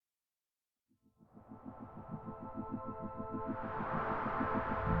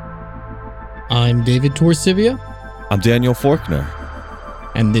I'm David Torsivia. I'm Daniel Faulkner.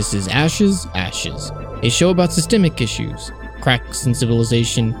 And this is Ashes, a show about systemic issues, cracks in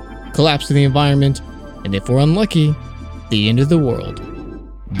civilization, collapse of the environment, and if we're unlucky, the end of the world.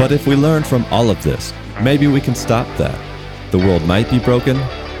 But if we learn from all of this, maybe we can stop that. The world might be broken,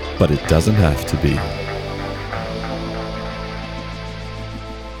 but it doesn't have to be.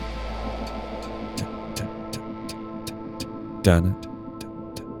 Done it.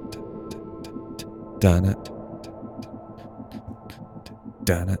 Done it.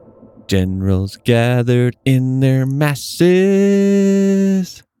 Done it. Generals gathered in their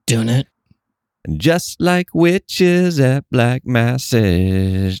masses. Done it. And just like witches at black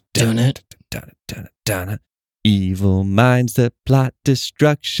masses. Done it. Done it. Done it. Done it. Evil minds that plot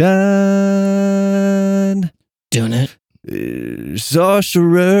destruction. Done it.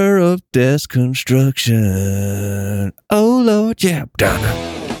 Sorcerer of death construction. Oh Lord, yeah. Done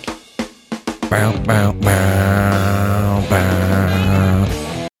it. Bow, bow, bow,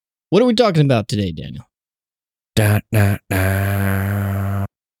 bow. What are we talking about today, Daniel? Da, da, da.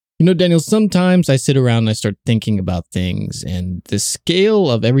 You know, Daniel, sometimes I sit around and I start thinking about things, and the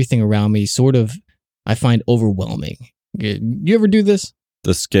scale of everything around me I find overwhelming. You ever do this?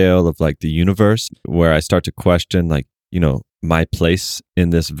 The scale of like the universe, where I start to question my place in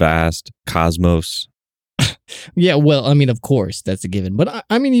this vast cosmos. Yeah, well, I mean, of course, that's a given. But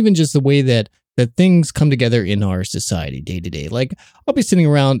I mean, even just the way that things come together in our society day to day. Like, I'll be sitting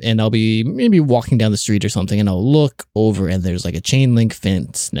around and I'll be maybe walking down the street or something, and I'll look over and there's like a chain link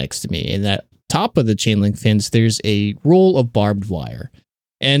fence next to me. And at top of the chain link fence, there's a roll of barbed wire.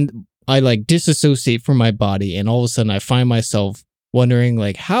 And I like disassociate from my body, and all of a sudden I find myself wondering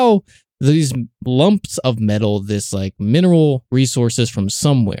like how these lumps of metal, this like mineral resources from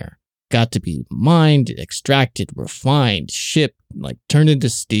somewhere, got to be mined, extracted, refined, shipped, like turned into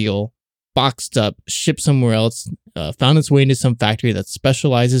steel, boxed up, shipped somewhere else, found its way into some factory that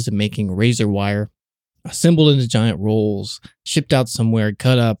specializes in making razor wire, assembled into giant rolls, shipped out somewhere,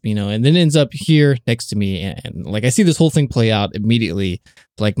 cut up, and then ends up here next to me. And like I see this whole thing play out immediately,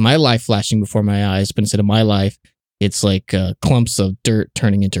 like my life flashing before my eyes, but instead of my life, it's like clumps of dirt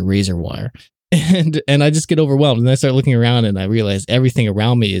turning into razor wire. And I just get overwhelmed. And I start looking around and I realize everything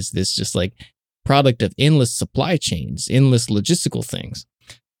around me is this just like product of endless supply chains, endless logistical things.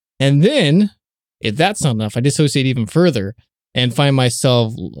 And then, if that's not enough, I dissociate even further and find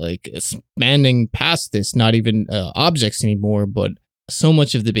myself like expanding past this, not even objects anymore, but so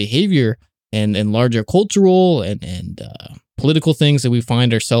much of the behavior and larger cultural and political things that we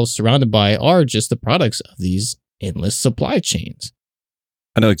find ourselves surrounded by are just the products of these endless supply chains.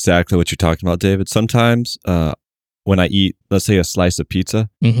 I know exactly what you're talking about, David. Sometimes when I eat, let's say, a slice of pizza,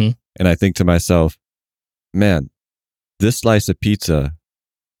 and I think to myself, man, this slice of pizza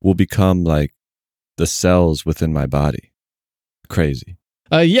will become like the cells within my body. Crazy.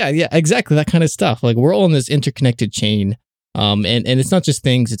 Yeah, exactly. That kind of stuff. Like, we're all in this interconnected chain. And it's not just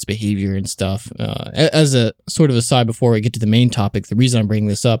things, it's behavior and stuff. As a sort of aside before we get to the main topic, the reason I'm bringing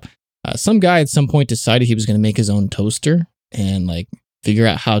this up, some guy at some point decided he was going to make his own toaster and like figure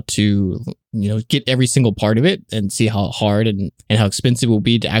out how to, get every single part of it and see how hard and how expensive it will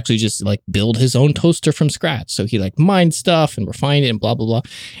be to actually just like build his own toaster from scratch. So he like mined stuff and refined it and blah, blah, blah.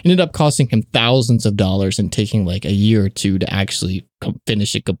 Ended up costing him thousands of dollars and taking like a year or two to actually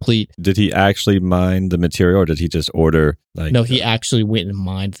finish it complete. Did he actually mine the material, or did he just order like... No, he actually went and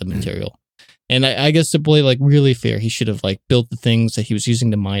mined the material. And I guess to play like really fair, he should have like built the things that he was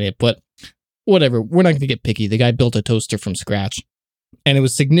using to mine it. But whatever, we're not going to get picky. The guy built a toaster from scratch. And it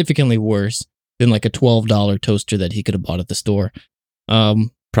was significantly worse than like a $12 toaster that he could have bought at the store.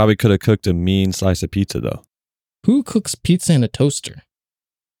 Probably could have cooked a mean slice of pizza, though. Who cooks pizza in a toaster?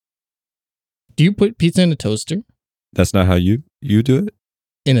 Do you put pizza in a toaster? That's not how you do it?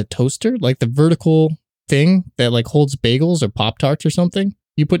 In a toaster? Like the vertical thing that like holds bagels or Pop-Tarts or something?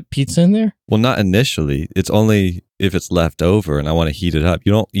 You put pizza in there? Well, not initially. It's only if it's left over and I want to heat it up.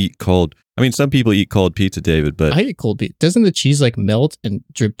 You don't eat cold. I mean, some people eat cold pizza, David, but... I eat cold pizza. Doesn't the cheese like melt and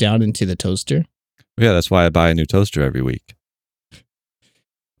drip down into the toaster? Yeah, that's why I buy a new toaster every week.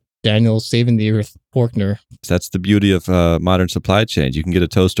 Daniel saving the earth, Faulkner. That's the beauty of modern supply chains. You can get a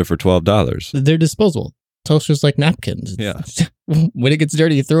toaster for $12. They're disposable. Toasters like napkins. Yeah. When it gets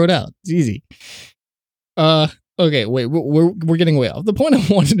dirty, you throw it out. It's easy. Okay, wait, we're getting way off. The point I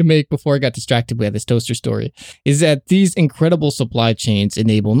wanted to make before I got distracted by this toaster story is that these incredible supply chains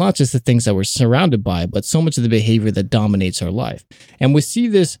enable not just the things that we're surrounded by, but so much of the behavior that dominates our life. And we see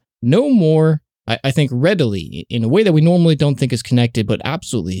this no more, I think, readily in a way that we normally don't think is connected, but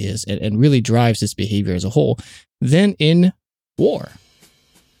absolutely is, and really drives this behavior as a whole, than in war.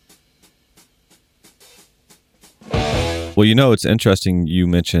 Well, it's interesting you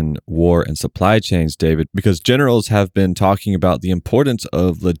mention war and supply chains, David, because generals have been talking about the importance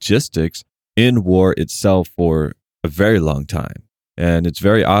of logistics in war itself for a very long time. And it's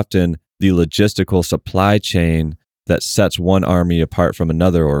very often the logistical supply chain that sets one army apart from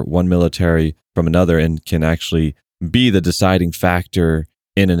another or one military from another and can actually be the deciding factor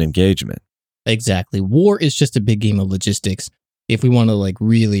in an engagement. Exactly. War is just a big game of logistics. If we want to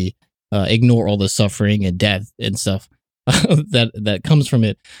really ignore all the suffering and death and stuff that comes from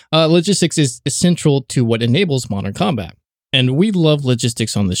it, logistics is central to what enables modern combat. And we love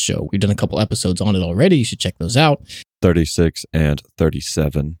logistics on this show. We've done a couple episodes on it already. You should check those out. 36 and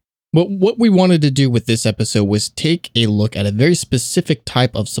 37. But what we wanted to do with this episode was take a look at a very specific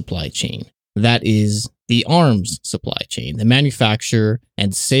type of supply chain. That is the arms supply chain, the manufacture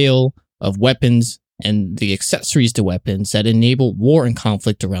and sale of weapons and the accessories to weapons that enable war and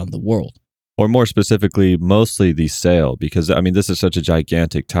conflict around the world. Or more specifically, mostly the sale, because this is such a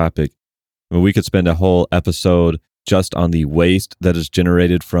gigantic topic. We could spend a whole episode just on the waste that is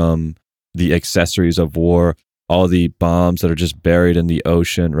generated from the accessories of war, all the bombs that are just buried in the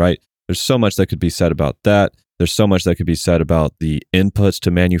ocean, right? There's so much that could be said about that. There's so much that could be said about the inputs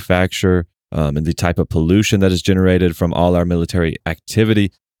to manufacture and the type of pollution that is generated from all our military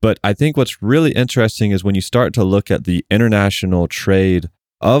activity. But I think what's really interesting is when you start to look at the international trade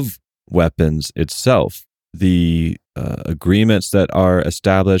of weapons itself, the agreements that are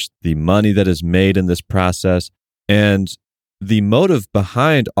established, the money that is made in this process, and the motive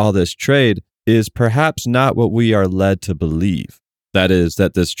behind all this trade is perhaps not what we are led to believe. That is,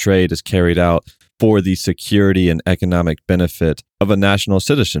 that this trade is carried out for the security and economic benefit of a national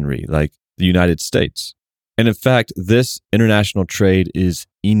citizenry like the United States. And in fact, this international trade is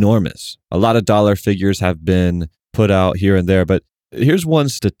enormous. A lot of dollar figures have been put out here and there, but here's one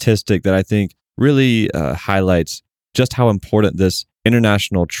statistic that I think really highlights just how important this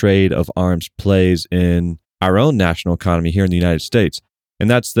international trade of arms plays in our own national economy here in the United States. And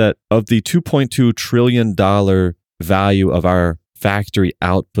that's that of the $2.2 trillion value of our factory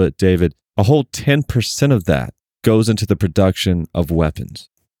output, David, a whole 10% of that goes into the production of weapons.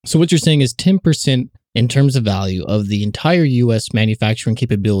 So what you're saying is 10% in terms of value of the entire U.S. manufacturing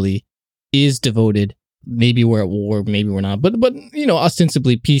capability is devoted, maybe we're at war, maybe we're not, but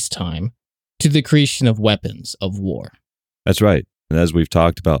ostensibly peacetime, to the creation of weapons of war. That's right. And as we've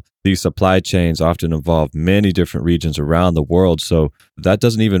talked about, these supply chains often involve many different regions around the world. So that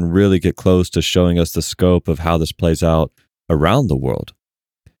doesn't even really get close to showing us the scope of how this plays out around the world.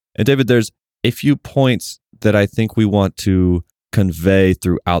 And David, there's a few points that I think we want to convey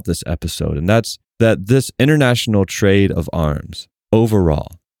throughout this episode. And that's that this international trade of arms overall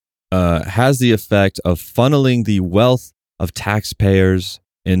has the effect of funneling the wealth of taxpayers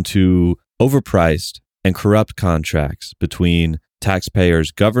into overpriced and corrupt contracts between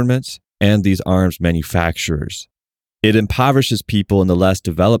taxpayers, governments, and these arms manufacturers. It impoverishes people in the less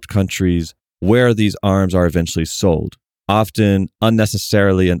developed countries where these arms are eventually sold, often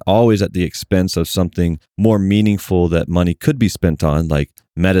unnecessarily and always at the expense of something more meaningful that money could be spent on, like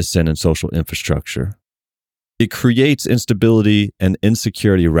medicine and social infrastructure. It creates instability and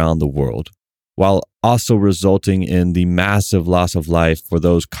insecurity around the world, while also resulting in the massive loss of life for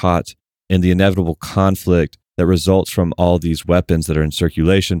those caught in the inevitable conflict that results from all these weapons that are in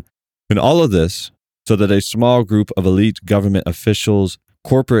circulation. And all of this so that a small group of elite government officials,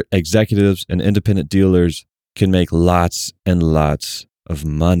 corporate executives, and independent dealers can make lots and lots of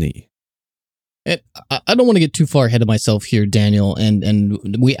money. And I don't want to get too far ahead of myself here, Daniel,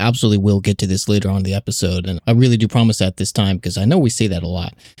 and we absolutely will get to this later on in the episode. And I really do promise that this time, because I know we say that a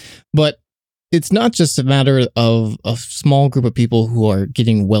lot. But it's not just a matter of a small group of people who are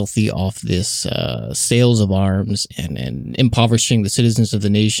getting wealthy off this sales of arms and impoverishing the citizens of the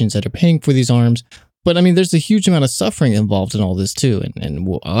nations that are paying for these arms. But I mean, there's a huge amount of suffering involved in all this too. And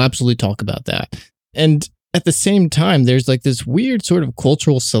I'll absolutely talk about that. And at the same time, there's like this weird sort of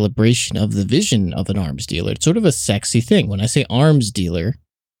cultural celebration of the vision of an arms dealer. It's sort of a sexy thing. When I say arms dealer,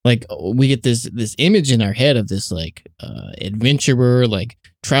 like we get this image in our head of this like adventurer, like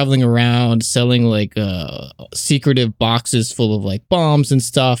traveling around selling like secretive boxes full of like bombs and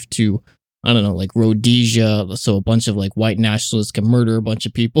stuff to, I don't know, like Rhodesia. So a bunch of like white nationalists can murder a bunch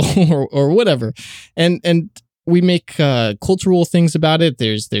of people or whatever. And we make cultural things about it.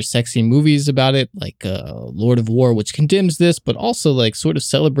 There's sexy movies about it, like Lord of War, which condemns this, but also like sort of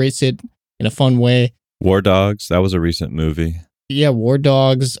celebrates it in a fun way. War Dogs, that was a recent movie. Yeah, war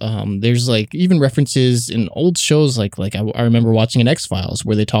dogs. There's like even references in old shows like I remember watching an X-Files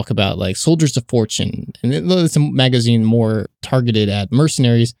where they talk about like Soldiers of Fortune, and it's a magazine more targeted at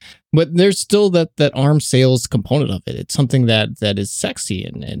mercenaries, but there's still that arms sales component of it. It's something that is sexy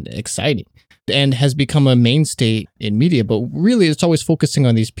and exciting and has become a mainstay in media, but really it's always focusing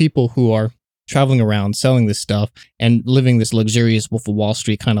on these people who are traveling around selling this stuff and living this luxurious Wolf of Wall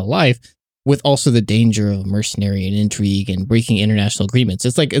Street kind of life, with also the danger of mercenary and intrigue and breaking international agreements.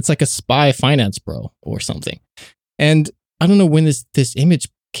 It's like a spy finance bro or something. And I don't know when this image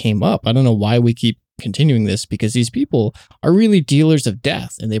came up. I don't know why we keep continuing this, because these people are really dealers of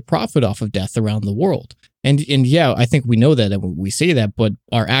death and they profit off of death around the world. And yeah, I think we know that and we say that, but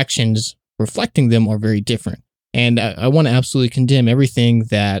our actions reflecting them are very different. And I want to absolutely condemn everything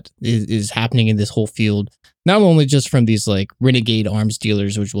that is happening in this whole field, not only just from these like renegade arms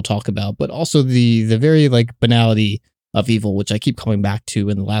dealers, which we'll talk about, but also the very like banality of evil, which I keep coming back to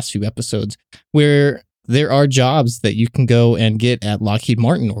in the last few episodes, where there are jobs that you can go and get at Lockheed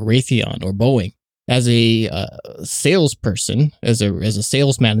Martin or Raytheon or Boeing as a salesperson, as a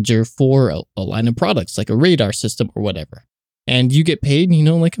sales manager for a line of products like a radar system or whatever. And you get paid,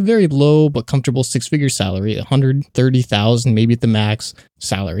 like a very low but comfortable six-figure salary, $130,000 maybe at the max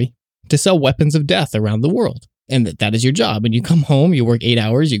salary, to sell weapons of death around the world. And that is your job. And you come home, you work 8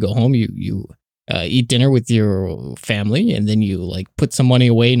 hours, you go home, you eat dinner with your family, and then you like put some money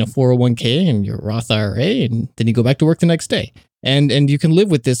away in a 401k and your Roth IRA, and then you go back to work the next day. And you can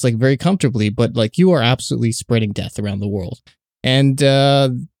live with this like very comfortably, but like you are absolutely spreading death around the world. And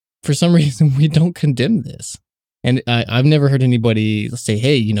for some reason, we don't condemn this. And I've never heard anybody say,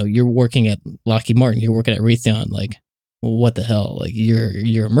 hey, you're working at Lockheed Martin, you're working at Raytheon, like, well, what the hell? Like,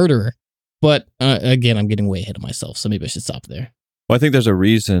 you're a murderer. But again, I'm getting way ahead of myself, so maybe I should stop there. Well, I think there's a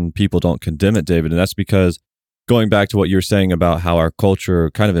reason people don't condemn it, David, and that's because going back to what you're saying about how our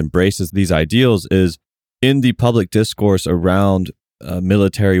culture kind of embraces these ideals is in the public discourse around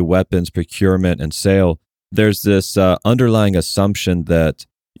military weapons procurement and sale, there's this underlying assumption that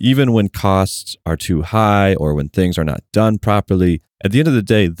even when costs are too high or when things are not done properly, at the end of the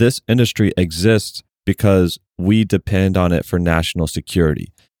day, this industry exists because we depend on it for national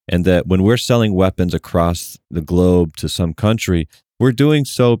security. And that when we're selling weapons across the globe to some country, we're doing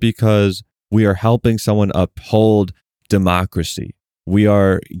so because we are helping someone uphold democracy. We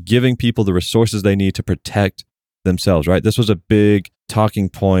are giving people the resources they need to protect themselves, right? This was a big talking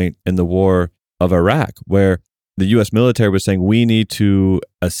point in the war of Iraq, where the U.S. military was saying we need to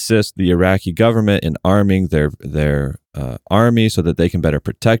assist the Iraqi government in arming their army so that they can better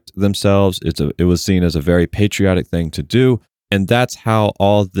protect themselves. It was seen as a very patriotic thing to do. And that's how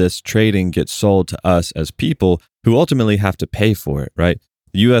all this trading gets sold to us as people who ultimately have to pay for it, right?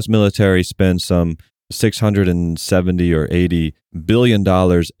 The U.S. military spends some $670 or $80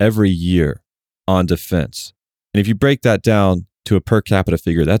 billion every year on defense. And if you break that down to a per capita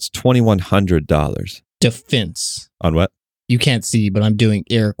figure, that's $2,100. Defense. On what? You can't see, but I'm doing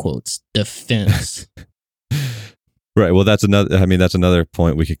air quotes. Defense. Right. Well, that's another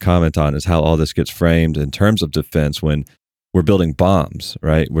point we could comment on, is how all this gets framed in terms of defense when we're building bombs,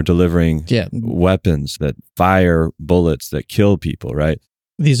 right? We're delivering weapons that fire bullets that kill people, right?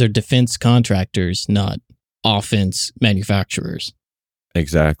 These are defense contractors, not offense manufacturers.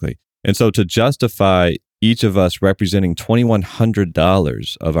 Exactly. And so to justify each of us representing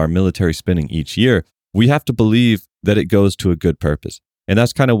 $2,100 of our military spending each year, we have to believe that it goes to a good purpose. And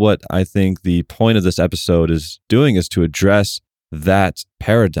that's kind of what I think the point of this episode is doing, is to address that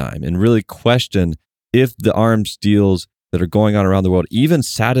paradigm and really question if the arms deals that are going on around the world even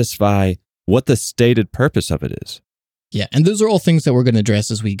satisfy what the stated purpose of it is. Yeah, and those are all things that we're going to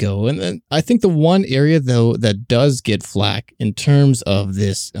address as we go. And then I think the one area, though, that does get flack in terms of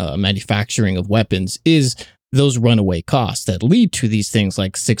this manufacturing of weapons is those runaway costs that lead to these things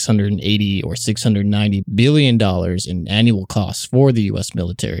like $680 or $690 billion in annual costs for the U.S.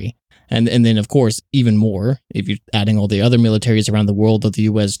 military. And then, of course, even more, if you're adding all the other militaries around the world, that the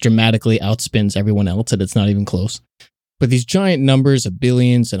U.S. dramatically outspends everyone else, and it's not even close. But these giant numbers of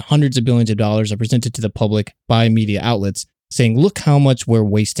billions and hundreds of billions of dollars are presented to the public by media outlets saying, look how much we're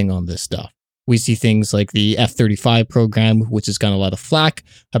wasting on this stuff. We see things like the F-35 program, which has gotten a lot of flack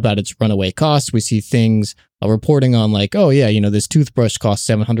about its runaway costs. We see things reporting on like, oh yeah, this toothbrush costs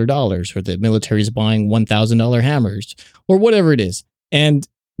 $700, or the military is buying $1,000 hammers, or whatever it is. And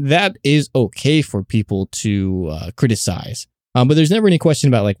that is okay for people to criticize. But there's never any question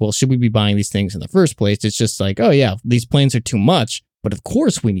about like, well, should we be buying these things in the first place? It's just like, oh yeah, these planes are too much. But of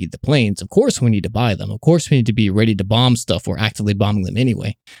course we need the planes. Of course we need to buy them. Of course we need to be ready to bomb stuff. We're actively bombing them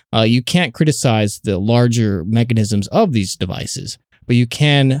anyway. You can't criticize the larger mechanisms of these devices, but you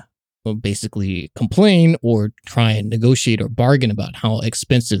can basically complain or try and negotiate or bargain about how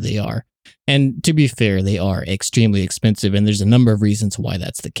expensive they are. And to be fair, they are extremely expensive, and there's a number of reasons why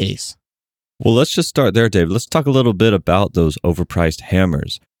that's the case. Well, let's just start there, David. Let's talk a little bit about those overpriced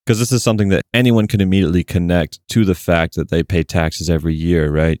hammers, because this is something that anyone can immediately connect to the fact that they pay taxes every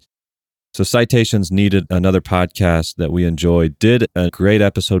year, right? So Citations Needed, another podcast that we enjoyed, did a great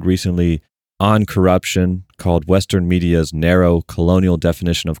episode recently on corruption called Western Media's Narrow Colonial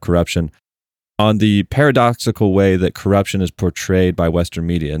Definition of Corruption, on the paradoxical way that corruption is portrayed by Western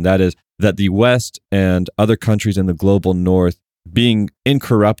media. And that is that the West and other countries in the global North, being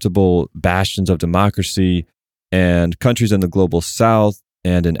incorruptible bastions of democracy, and countries in the global South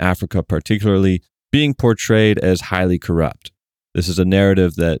and in Africa particularly, being portrayed as highly corrupt. This is a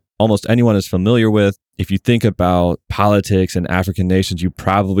narrative that almost anyone is familiar with. If you think about politics in African nations, you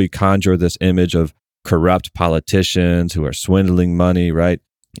probably conjure this image of corrupt politicians who are swindling money, right?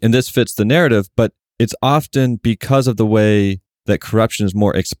 And this fits the narrative, but it's often because of the way that corruption is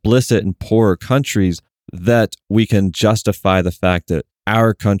more explicit in poorer countries that we can justify the fact that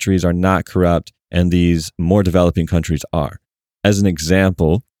our countries are not corrupt and these more developing countries are. As an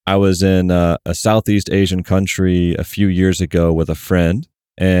example, I was in a Southeast Asian country a few years ago with a friend,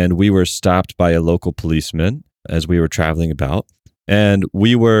 and we were stopped by a local policeman as we were traveling about, and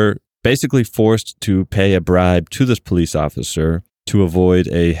we were basically forced to pay a bribe to this police officer to avoid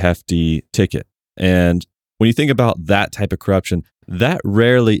a hefty ticket. And when you think about that type of corruption, that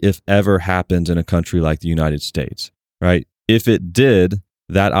rarely, if ever, happens in a country like the United States, right? If it did,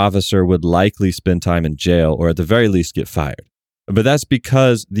 that officer would likely spend time in jail or at the very least get fired. But that's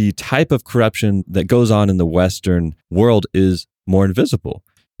because the type of corruption that goes on in the Western world is more invisible,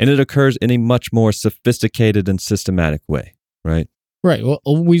 and it occurs in a much more sophisticated and systematic way, right? Right. Well,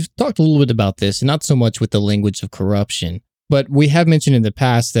 we've talked a little bit about this, and not so much with the language of corruption, but we have mentioned in the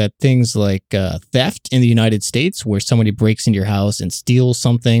past that things like theft in the United States, where somebody breaks into your house and steals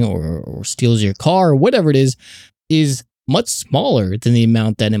something or steals your car or whatever it is much smaller than the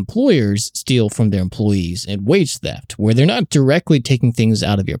amount that employers steal from their employees in wage theft, where they're not directly taking things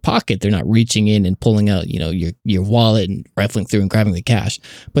out of your pocket. They're not reaching in and pulling out, your wallet and rifling through and grabbing the cash,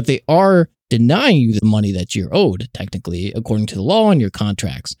 but they are denying you the money that you're owed, technically, according to the law and your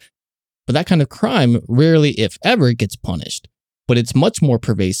contracts. But that kind of crime rarely, if ever, gets punished. But it's much more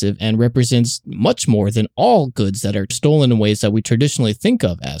pervasive and represents much more than all goods that are stolen in ways that we traditionally think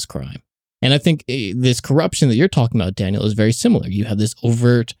of as crime. And I think this corruption that you're talking about, Daniel, is very similar. You have this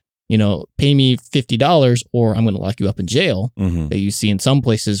overt, pay me $50 or I'm going to lock you up in jail that you see in some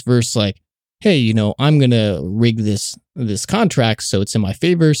places versus like, hey, I'm going to rig this contract so it's in my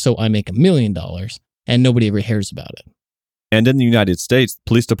favor so I make $1 million and nobody ever hears about it. And in the United States,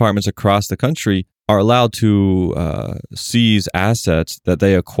 police departments across the country are allowed to seize assets that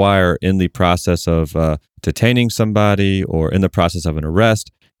they acquire in the process of detaining somebody or in the process of an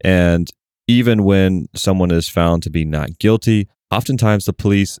arrest. And even when someone is found to be not guilty, oftentimes the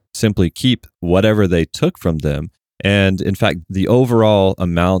police simply keep whatever they took from them. And in fact, the overall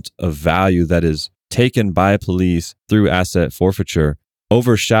amount of value that is taken by police through asset forfeiture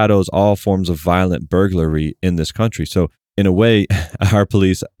overshadows all forms of violent burglary in this country. So in a way, our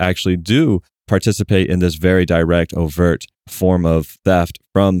police actually do participate in this very direct, overt form of theft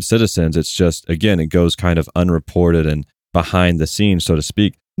from citizens. It's just, again, it goes kind of unreported and behind the scenes, so to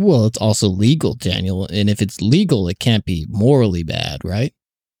speak. Well, it's also legal, Daniel. And if it's legal, it can't be morally bad, right?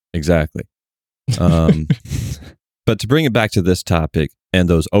 Exactly. But to bring it back to this topic and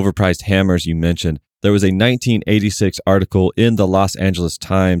those overpriced hammers you mentioned, there was a 1986 article in the Los Angeles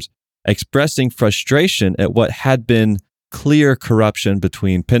Times expressing frustration at what had been clear corruption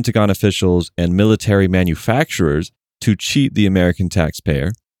between Pentagon officials and military manufacturers to cheat the American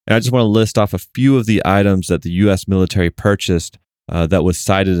taxpayer. And I just want to list off a few of the items that the U.S. military purchased that was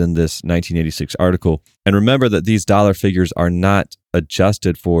cited in this 1986 article. And remember that these dollar figures are not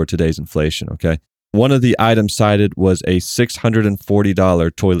adjusted for today's inflation, okay? One of the items cited was a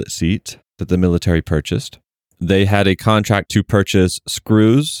 $640 toilet seat that the military purchased. They had a contract to purchase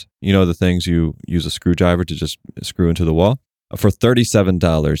screws, the things you use a screwdriver to just screw into the wall, for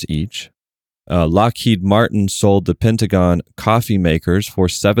 $37 each. Lockheed Martin sold the Pentagon coffee makers for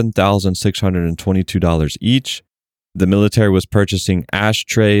 $7,622 each. The military was purchasing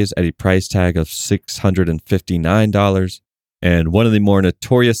ashtrays at a price tag of $659. And one of the more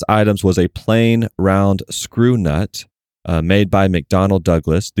notorious items was a plain round screw nut made by McDonnell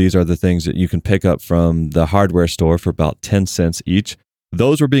Douglas. These are the things that you can pick up from the hardware store for about 10 cents each.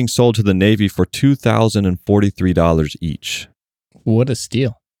 Those were being sold to the Navy for $2,043 each. What a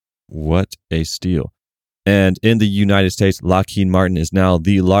steal. What a steal. And in the United States, Lockheed Martin is now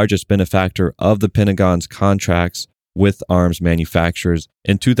the largest benefactor of the Pentagon's contracts with arms manufacturers.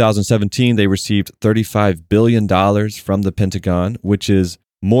 In 2017, they received $35 billion from the Pentagon, which is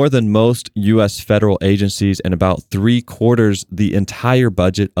more than most U.S. federal agencies and about 3/4 the entire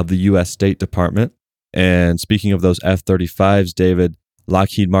budget of the U.S. State Department. And speaking of those F-35s, David,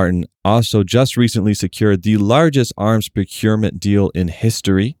 Lockheed Martin also just recently secured the largest arms procurement deal in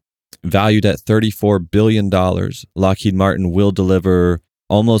history. Valued at $34 billion, Lockheed Martin will deliver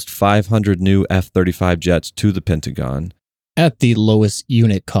almost 500 new F-35 jets to the Pentagon. At the lowest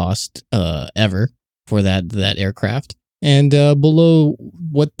unit cost ever for that aircraft. And below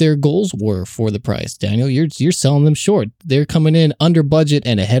what their goals were for the price. Daniel, you're selling them short. They're coming in under budget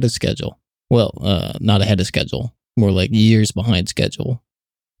and ahead of schedule. Well, not ahead of schedule. More like years behind schedule.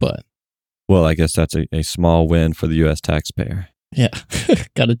 But well, I guess that's a small win for the U.S. taxpayer. Yeah,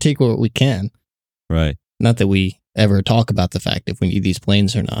 got to take what we can. Right. Not that we ever talk about the fact if we need these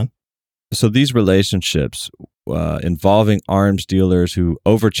planes or not. So these relationships involving arms dealers who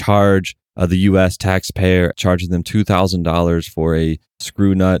overcharge the U.S. taxpayer, charging them $2,000 for a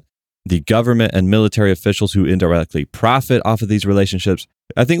screw nut, the government and military officials who indirectly profit off of these relationships,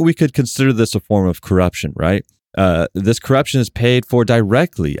 I think we could consider this a form of corruption, right? This corruption is paid for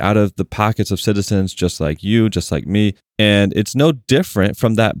directly out of the pockets of citizens just like you, just like me. And it's no different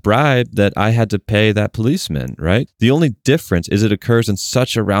from that bribe that I had to pay that policeman, right? The only difference is it occurs in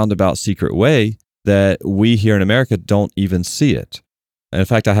such a roundabout secret way that we here in America don't even see it. And in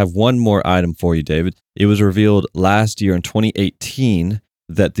fact, I have one more item for you, David. It was revealed last year in 2018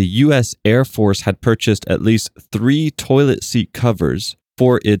 that the U.S. Air Force had purchased at least 3 toilet seat covers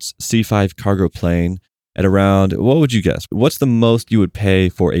for its C-5 cargo plane at around, what would you guess? What's the most you would pay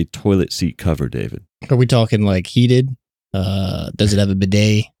for a toilet seat cover, David? Are we talking like heated? Does it have a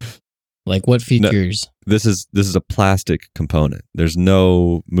bidet? Like what features? No, this is a plastic component. There's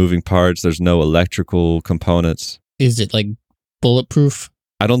no moving parts. There's no electrical components. Is it like bulletproof?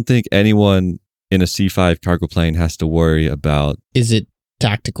 I don't think anyone in a C-5 cargo plane has to worry about. Is it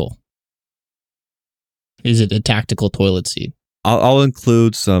tactical? Is it a tactical toilet seat? I'll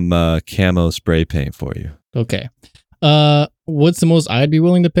include some camo spray paint for you. Okay. What's the most I'd be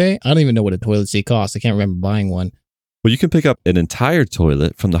willing to pay? I don't even know what a toilet seat costs. I can't remember buying one. Well, you can pick up an entire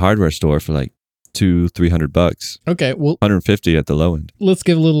toilet from the hardware store for like $200-$300. Okay, well, $150 at the low end. Let's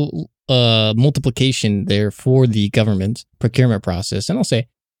give a little multiplication there for the government procurement process, and I'll say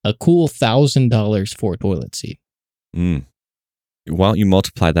a cool $1,000 for a toilet seat. Why don't you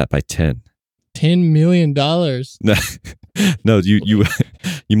multiply that by 10? $10 million. No, you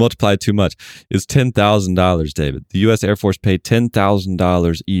multiplied too much. It's $10,000, David. The U.S. Air Force paid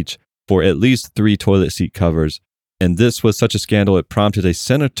 $10,000 each for at least 3 toilet seat covers. And this was such a scandal, it prompted a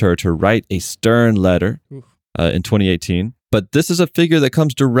senator to write a stern letter in 2018. But this is a figure that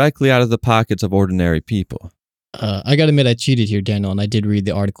comes directly out of the pockets of ordinary people. I got to admit, I cheated here, Daniel, and I did read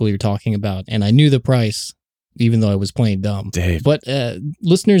the article you're talking about, and I knew the price, even though I was playing dumb. Dave. But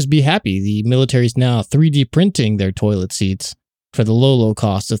listeners, be happy. The military is now 3D printing their toilet seats for the low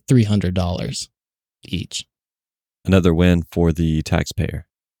cost of $300 each. Another win for the taxpayer.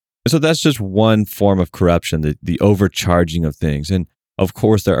 So that's just one form of corruption, the overcharging of things. And of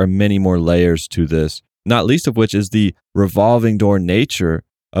course, there are many more layers to this, not least of which is the revolving door nature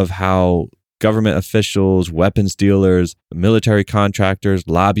of how government officials, weapons dealers, military contractors,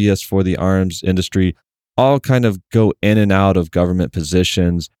 lobbyists for the arms industry all kind of go in and out of government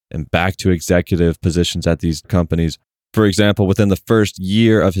positions and back to executive positions at these companies. For example, within the first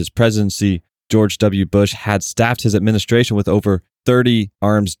year of his presidency, George W. Bush had staffed his administration with over 30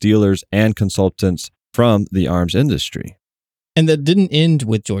 arms dealers and consultants from the arms industry. And that didn't end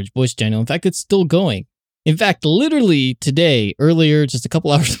with George Bush, Daniel. In fact, it's still going. In fact, literally today, earlier, just a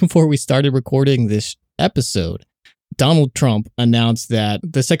couple hours before we started recording this episode, Donald Trump announced that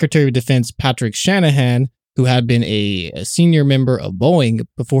the Secretary of Defense, Patrick Shanahan, who had been a senior member of Boeing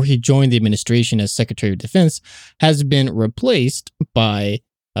before he joined the administration as Secretary of Defense, has been replaced by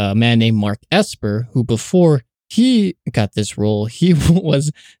a man named Mark Esper, who before he got this role, he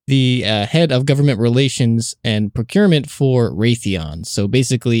was the head of government relations and procurement for Raytheon. So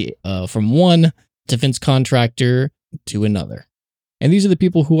basically, from one defense contractor to another. And these are the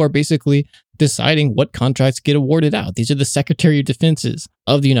people who are basically deciding what contracts get awarded out. These are the Secretary of Defenses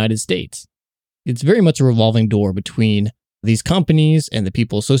of the United States. It's very much a revolving door between these companies and the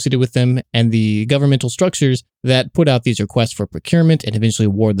people associated with them and the governmental structures that put out these requests for procurement and eventually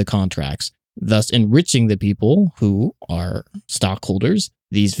award the contracts, thus enriching the people who are stockholders,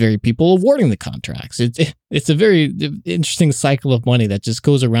 these very people awarding the contracts. It's a very interesting cycle of money that just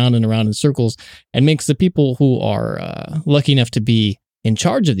goes around and around in circles and makes the people who are lucky enough to be in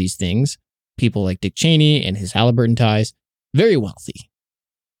charge of these things, people like Dick Cheney and his Halliburton ties, very wealthy.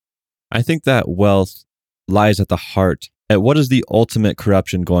 I think that wealth lies at the heart at what is the ultimate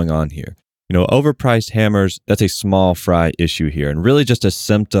corruption going on here. Overpriced hammers, that's a small fry issue here, and really just a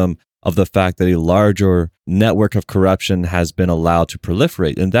symptom of the fact that a larger network of corruption has been allowed to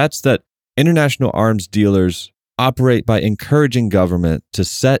proliferate. And that's that international arms dealers operate by encouraging government to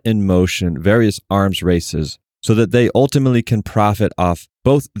set in motion various arms races so that they ultimately can profit off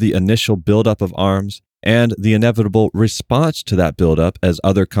both the initial buildup of arms and the inevitable response to that buildup as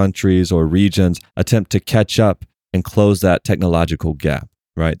other countries or regions attempt to catch up and close that technological gap.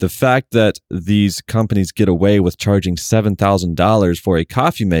 Right. The fact that these companies get away with charging $7,000 for a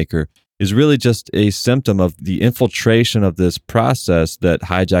coffee maker is really just a symptom of the infiltration of this process that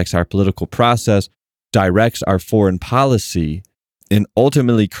hijacks our political process, directs our foreign policy, and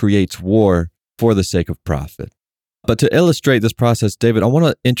ultimately creates war for the sake of profit. But to illustrate this process, David, I want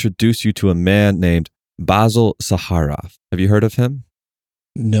to introduce you to a man named Basil Zaharoff. Have you heard of him?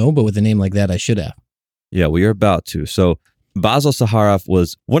 No, but with a name like that, I should have. Yeah, we are about to. So Basil Zaharoff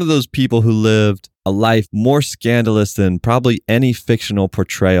was one of those people who lived a life more scandalous than probably any fictional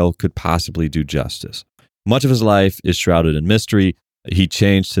portrayal could possibly do justice. Much of his life is shrouded in mystery. He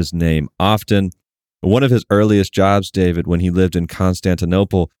changed his name often. One of his earliest jobs, David, when he lived in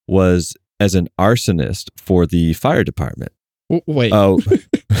Constantinople, was as an arsonist for the fire department. Wait. Oh.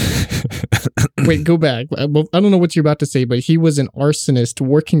 Wait, go back. I don't know what you're about to say, but he was an arsonist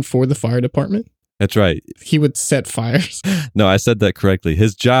working for the fire department? That's right. He would set fires. No, I said that correctly.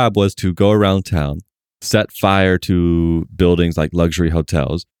 His job was to go around town, set fire to buildings like luxury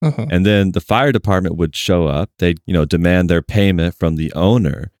hotels, and then the fire department would show up. They'd, demand their payment from the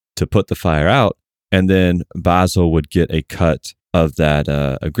owner to put the fire out, and then Basil would get a cut of that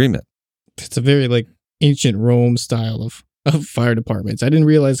agreement. It's a very ancient Rome style of fire departments. I didn't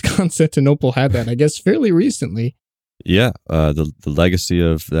realize Constantinople had that. I guess fairly recently. Yeah, the legacy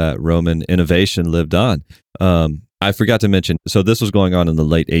of that Roman innovation lived on. I forgot to mention, so this was going on in the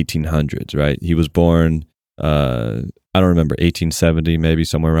late 1800s, right? He was born, I don't remember, 1870, maybe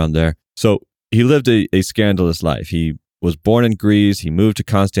somewhere around there. So he lived a scandalous life. He was born in Greece. He moved to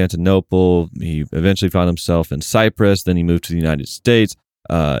Constantinople. He eventually found himself in Cyprus. Then he moved to the United States.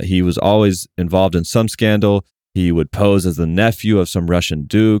 He was always involved in some scandal. He would pose as the nephew of some Russian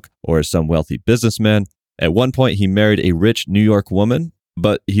duke or some wealthy businessman. At one point, he married a rich New York woman,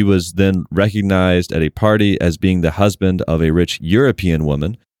 but he was then recognized at a party as being the husband of a rich European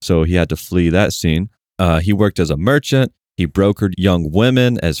woman, so he had to flee that scene. He worked as a merchant. He brokered young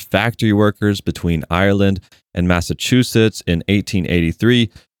women as factory workers between Ireland and Massachusetts in 1883,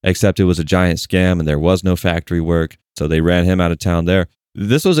 except it was a giant scam and there was no factory work, so they ran him out of town there.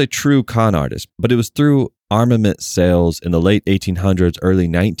 This was a true con artist, but it was through armament sales in the late 1800s, early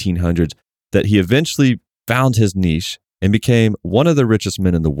 1900s, that he eventually found his niche and became one of the richest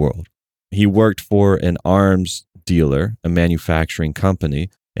men in the world. He worked for an arms dealer, a manufacturing company,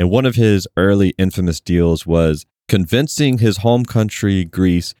 and one of his early infamous deals was convincing his home country,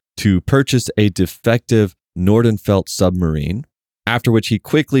 Greece, to purchase a defective Nordenfeldt submarine, after which he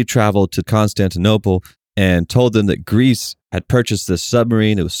quickly traveled to Constantinople and told them that Greece had purchased this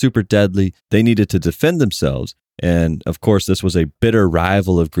submarine. It was super deadly. They needed to defend themselves. And of course, this was a bitter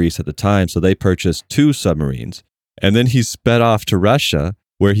rival of Greece at the time, so they purchased 2 submarines. And then he sped off to Russia,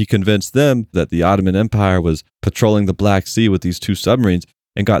 where he convinced them that the Ottoman Empire was patrolling the Black Sea with these 2 submarines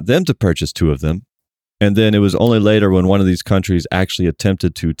and got them to purchase 2 of them. And then it was only later when one of these countries actually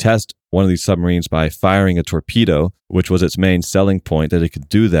attempted to test one of these submarines by firing a torpedo, which was its main selling point, that it could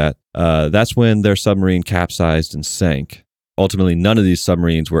do that. That's when their submarine capsized and sank. Ultimately, none of these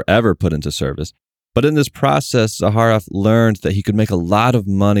submarines were ever put into service. But in this process, Zaharoff learned that he could make a lot of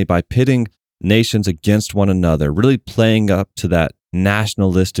money by pitting nations against one another, really playing up to that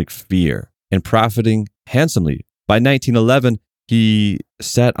nationalistic fear and profiting handsomely. By 1911, he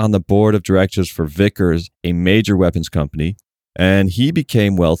sat on the board of directors for Vickers, a major weapons company, and he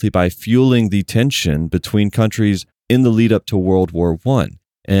became wealthy by fueling the tension between countries in the lead up to World War I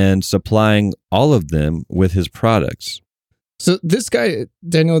and supplying all of them with his products. So this guy,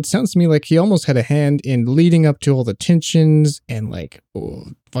 Daniel, it sounds to me like he almost had a hand in leading up to all the tensions and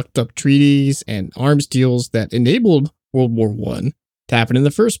fucked up treaties and arms deals that enabled World War I to happen in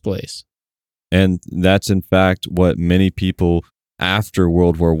the first place. And that's in fact what many people after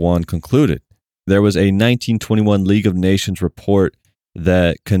World War I concluded. There was a 1921 League of Nations report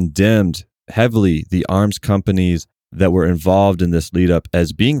that condemned heavily the arms companies that were involved in this lead up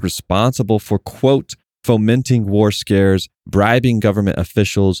as being responsible for, quote, fomenting war scares, bribing government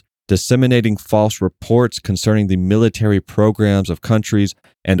officials, disseminating false reports concerning the military programs of countries,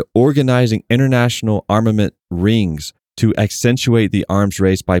 and organizing international armament rings to accentuate the arms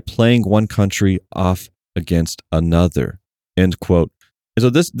race by playing one country off against another, end quote. And so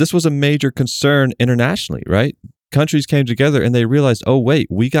this was a major concern internationally, right? Countries came together and they realized, oh, wait,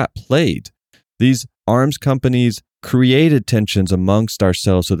 we got played. These arms companies created tensions amongst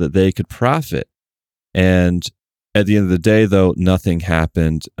ourselves so that they could profit. And at the end of the day, though, nothing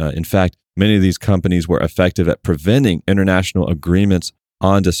happened. In fact, many of these companies were effective at preventing international agreements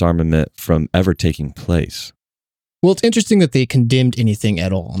on disarmament from ever taking place. Well, it's interesting that they condemned anything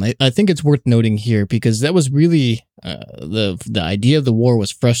at all. And I think it's worth noting here because that was really the idea of the war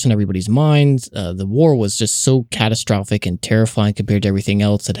was fresh in everybody's minds. The war was just so catastrophic and terrifying compared to everything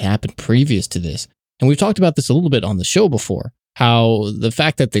else that happened previous to this. And we've talked about this a little bit on the show before, how the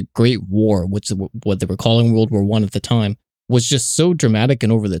fact that the Great War, which is what they were calling World War I at the time, was just so dramatic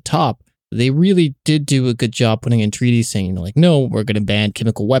and over the top. They really did do a good job putting in treaties saying, like, no, we're going to ban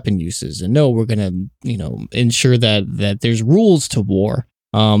chemical weapon uses. And no, we're going to, ensure that there's rules to war.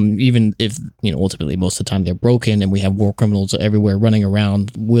 Even if, ultimately most of the time they're broken and we have war criminals everywhere running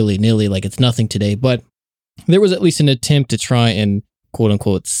around willy-nilly like it's nothing today. But there was at least an attempt to try and quote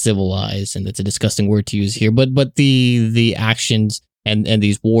unquote civilize, and it's a disgusting word to use here, but the actions and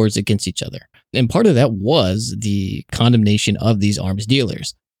these wars against each other. And part of that was the condemnation of these arms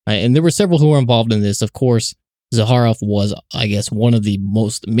dealers. And there were several who were involved in this. Of course, Zakharov was, I guess, one of the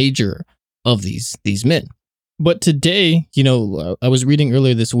most major of these men. But today, I was reading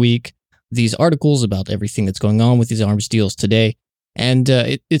earlier this week these articles about everything that's going on with these arms deals today. And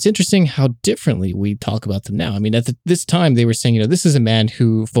it's interesting how differently we talk about them now. I mean, at this time, they were saying, this is a man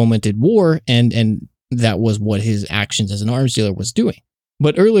who fomented war, and that was what his actions as an arms dealer was doing.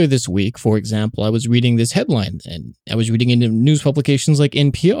 But earlier this week, for example, I was reading this headline, and I was reading into news publications like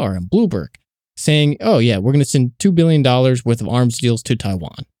NPR and Bloomberg saying, oh yeah, we're going to send $2 billion worth of arms deals to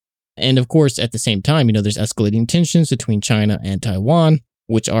Taiwan. And of course, at the same time, there's escalating tensions between China and Taiwan,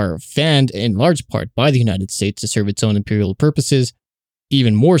 which are fanned in large part by the United States to serve its own imperial purposes,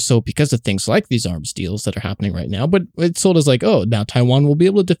 even more so because of things like these arms deals that are happening right now. But it's sold as like, oh, now Taiwan will be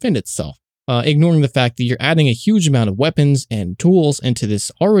able to defend itself. Ignoring the fact that you're adding a huge amount of weapons and tools into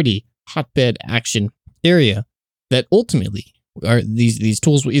this already hotbed action area that ultimately are these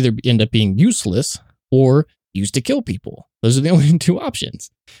tools will either end up being useless or used to kill people. Those are the only two options.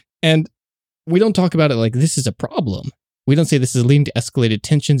 And we don't talk about it like this is a problem. We don't say this is leading to escalated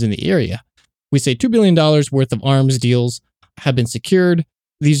tensions in the area. We say $2 billion worth of arms deals have been secured.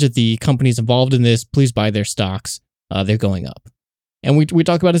 These are the companies involved in this. Please buy their stocks. They're going up. And we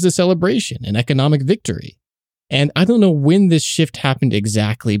talk about it as a celebration, an economic victory. And I don't know when this shift happened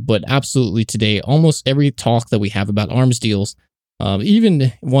exactly, but absolutely today, almost every talk that we have about arms deals,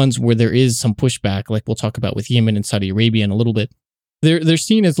 even ones where there is some pushback, like we'll talk about with Yemen and Saudi Arabia in a little bit, they're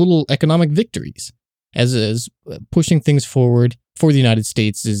seen as little economic victories, as pushing things forward for the United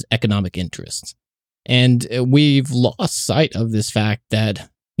States' economic interests. And we've lost sight of this fact that,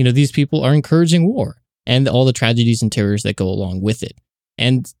 these people are encouraging war and all the tragedies and terrors that go along with it.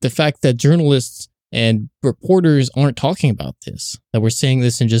 And the fact that journalists and reporters aren't talking about this, that we're saying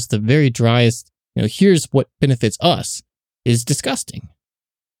this in just the very driest, here's what benefits us, is disgusting.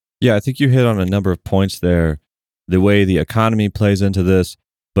 Yeah, I think you hit on a number of points there. The way the economy plays into this,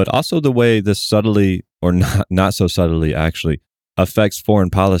 but also the way this subtly, or not so subtly actually, affects foreign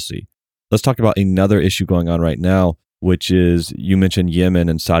policy. Let's talk about another issue going on right now, which is, you mentioned Yemen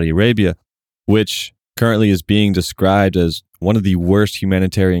and Saudi Arabia, which currently is being described as one of the worst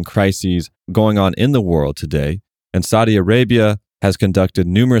humanitarian crises going on in the world today. And Saudi Arabia has conducted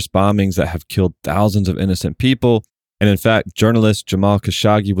numerous bombings that have killed thousands of innocent people. And in fact, journalist Jamal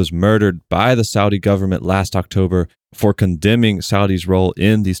Khashoggi was murdered by the Saudi government last October for condemning Saudi's role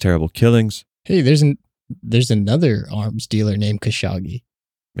in these terrible killings. Hey, there's another arms dealer named Khashoggi.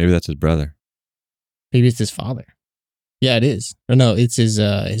 Maybe that's his brother. Maybe it's his father. Yeah, it is. Or no, it's his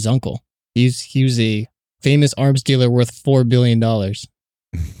uncle. He was a famous arms dealer worth $4 billion.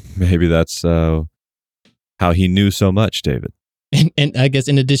 Maybe that's how he knew so much, David. And I guess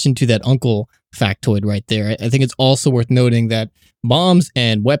in addition to that uncle factoid right there, I think it's also worth noting that bombs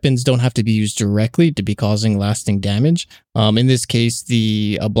and weapons don't have to be used directly to be causing lasting damage. In this case,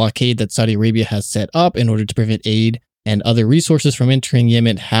 the blockade that Saudi Arabia has set up in order to prevent aid and other resources from entering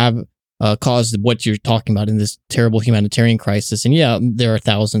Yemen have caused what you're talking about in this terrible humanitarian crisis. And yeah, there are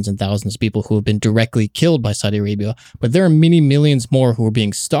thousands and thousands of people who have been directly killed by Saudi Arabia, but there are many millions more who are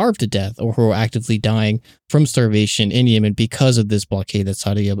being starved to death or who are actively dying from starvation in Yemen because of this blockade that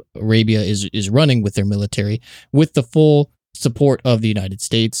Saudi Arabia is running with their military, with the full support of the United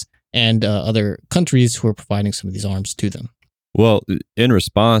States and other countries who are providing some of these arms to them. Well, in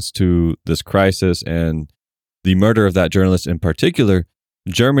response to this crisis and the murder of that journalist in particular,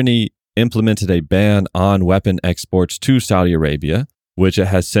 Germany implemented a ban on weapon exports to Saudi Arabia, which it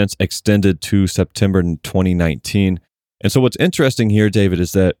has since extended to September 2019. And so what's interesting here, David,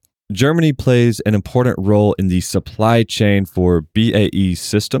 is that Germany plays an important role in the supply chain for BAE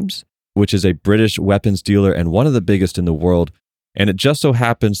Systems, which is a British weapons dealer and one of the biggest in the world. And it just so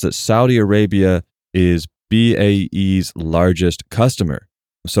happens that Saudi Arabia is BAE's largest customer.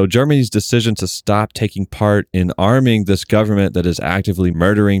 So Germany's decision to stop taking part in arming this government that is actively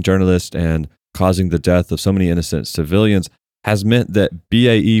murdering journalists and causing the death of so many innocent civilians has meant that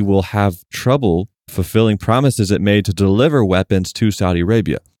BAE will have trouble fulfilling promises it made to deliver weapons to Saudi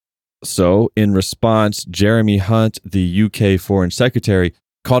Arabia. So in response, Jeremy Hunt, the UK Foreign Secretary,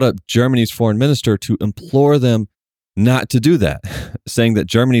 called up Germany's foreign minister to implore them not to do that, saying that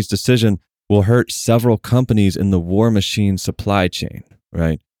Germany's decision will hurt several companies in the war machine supply chain.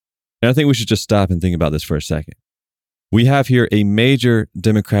 Right. And I think we should just stop and think about this for a second. We have here a major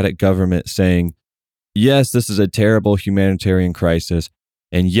democratic government saying, yes, this is a terrible humanitarian crisis.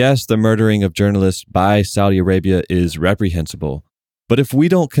 And yes, the murdering of journalists by Saudi Arabia is reprehensible. But if we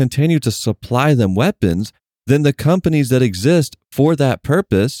don't continue to supply them weapons, then the companies that exist for that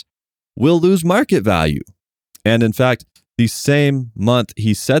purpose will lose market value. And in fact, the same month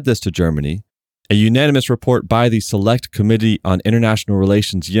he said this to Germany, a unanimous report by the Select Committee on International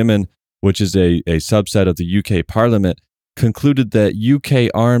Relations Yemen, which is a subset of the UK Parliament, concluded that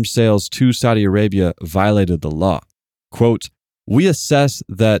UK arms sales to Saudi Arabia violated the law. Quote, "We assess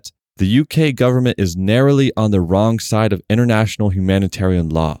that the UK government is narrowly on the wrong side of international humanitarian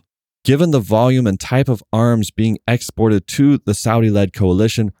law. Given the volume and type of arms being exported to the Saudi-led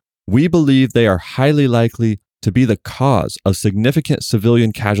coalition, we believe they are highly likely to be the cause of significant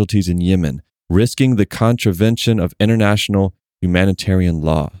civilian casualties in Yemen, risking the contravention of international humanitarian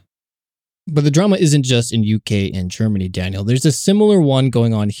law." But the drama isn't just in UK and Germany, Daniel. There's a similar one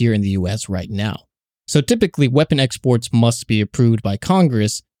going on here in the US right now. So typically, weapon exports must be approved by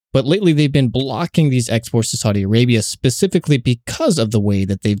Congress, but lately they've been blocking these exports to Saudi Arabia specifically because of the way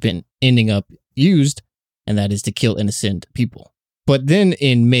that they've been ending up used, and that is to kill innocent people. But then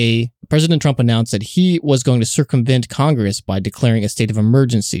in May, President Trump announced that he was going to circumvent Congress by declaring a state of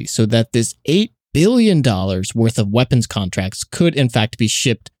emergency so that this $8 billion worth of weapons contracts could in fact be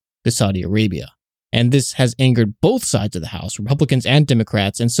shipped to Saudi Arabia. And this has angered both sides of the House, Republicans and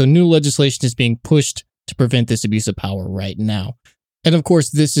Democrats, and so new legislation is being pushed to prevent this abuse of power right now. And of course,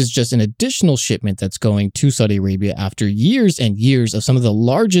 this is just an additional shipment that's going to Saudi Arabia after years and years of some of the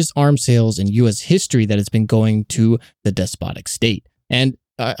largest arms sales in U.S. history that has been going to the despotic state. And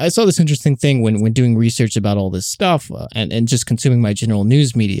I saw this interesting thing when doing research about all this stuff and just consuming my general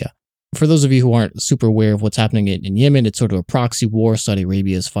news media. For those of you who aren't super aware of what's happening in Yemen, it's sort of a proxy war. Saudi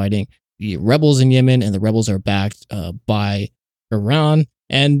Arabia is fighting the rebels in Yemen, and the rebels are backed by Iran.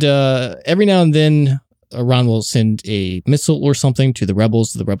 And every now and then, Iran will send a missile or something to the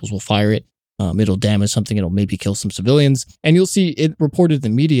rebels. The rebels will fire it. It'll damage something. It'll maybe kill some civilians. And you'll see it reported in the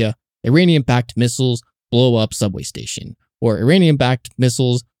media, Iranian-backed missiles blow up subway station, or Iranian-backed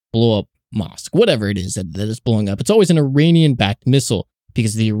missiles blow up mosque, whatever it is that is blowing up. It's always an Iranian-backed missile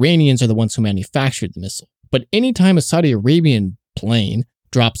because the Iranians are the ones who manufactured the missile. But anytime a Saudi Arabian plane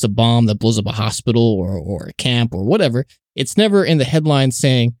drops a bomb that blows up a hospital or a camp or whatever, it's never in the headlines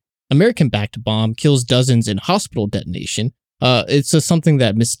saying, American-backed bomb kills dozens in hospital detonation. It's just something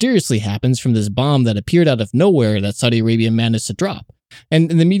that mysteriously happens from this bomb that appeared out of nowhere that Saudi Arabia managed to drop. And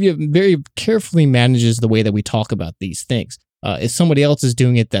the media very carefully manages the way that we talk about these things. If somebody else is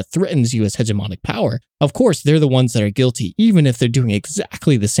doing it that threatens U.S. hegemonic power, of course, they're the ones that are guilty, even if they're doing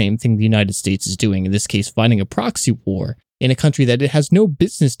exactly the same thing the United States is doing, in this case, fighting a proxy war in a country that it has no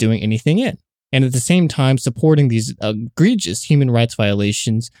business doing anything in. And at the same time, supporting these egregious human rights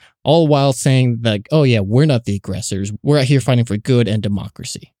violations, all while saying that, oh yeah, we're not the aggressors. We're out here fighting for good and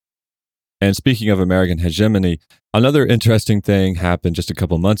democracy. And speaking of American hegemony, another interesting thing happened just a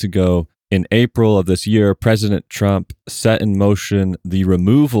couple months ago. In April of this year, President Trump set in motion the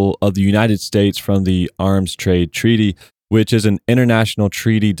removal of the United States from the Arms Trade Treaty, which is an international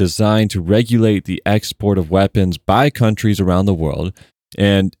treaty designed to regulate the export of weapons by countries around the world.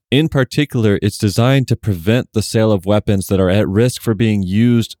 And in particular, it's designed to prevent the sale of weapons that are at risk for being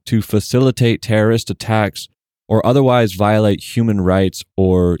used to facilitate terrorist attacks or otherwise violate human rights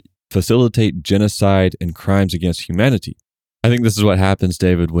or facilitate genocide and crimes against humanity. I think this is what happens,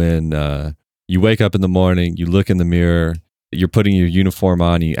 David, when you wake up in the morning, you look in the mirror, you're putting your uniform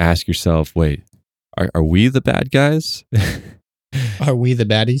on, and you ask yourself, wait, are we the bad guys? Are we the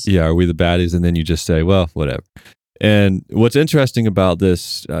baddies? Yeah, are we the baddies? And then you just say, well, whatever. And what's interesting about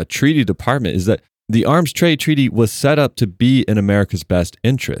this treaty department is that the Arms Trade Treaty was set up to be in America's best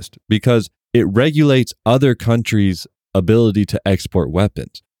interest because it regulates other countries' ability to export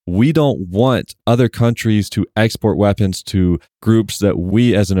weapons. We don't want other countries to export weapons to groups that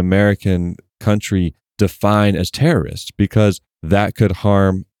we as an American country define as terrorists because that could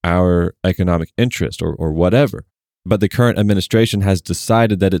harm our economic interest or whatever. But the current administration has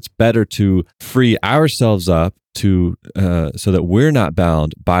decided that it's better to free ourselves up to so that we're not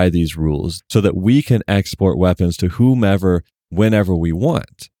bound by these rules, so that we can export weapons to whomever, whenever we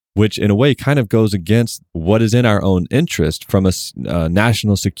want, which in a way kind of goes against what is in our own interest from a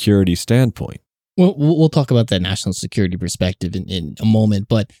national security standpoint. Well, we'll talk about that national security perspective in a moment,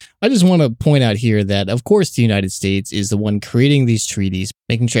 but I just want to point out here that, of course, the United States is the one creating these treaties,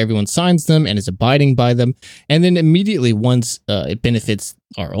 making sure everyone signs them and is abiding by them, and then immediately once it benefits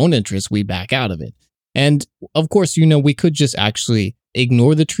our own interests, we back out of it. And, of course, we could just actually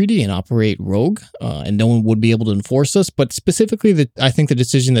ignore the treaty and operate rogue, and no one would be able to enforce us, but specifically, I think the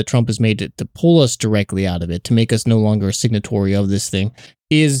decision that Trump has made to pull us directly out of it, to make us no longer a signatory of this thing,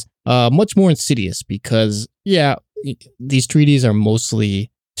 is much more insidious because, these treaties are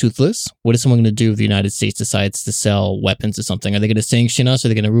mostly toothless. What is someone going to do if the United States decides to sell weapons to something? Are they going to sanction us? Are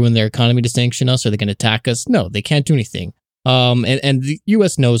they going to ruin their economy to sanction us? Are they going to attack us? No, they can't do anything. And the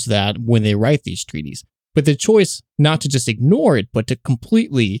U.S. knows that when they write these treaties. But the choice not to just ignore it, but to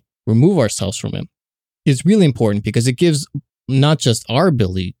completely remove ourselves from it is really important because it gives not just our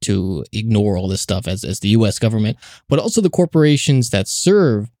ability to ignore all this stuff as the U.S. government, but also the corporations that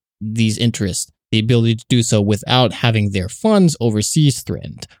serve these interests, the ability to do so without having their funds overseas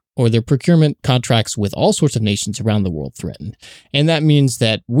threatened or their procurement contracts with all sorts of nations around the world threatened. And that means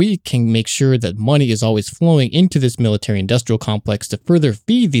that we can make sure that money is always flowing into this military-industrial complex to further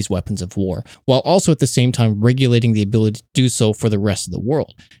feed these weapons of war, while also at the same time regulating the ability to do so for the rest of the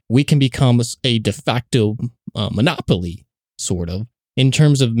world. We can become a de facto monopoly, sort of, in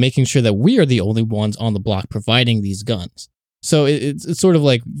terms of making sure that we are the only ones on the block providing these guns. So it's sort of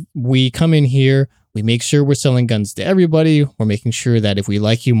like we come in here, we make sure we're selling guns to everybody. We're making sure that if we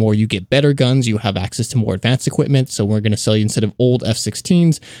like you more, you get better guns. You have access to more advanced equipment. So we're going to sell you, instead of old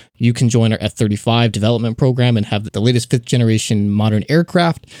F-16s, you can join our F-35 development program and have the latest 5th generation modern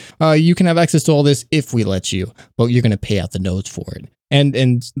aircraft. You can have access to all this if we let you, but you're going to pay out the nose for it.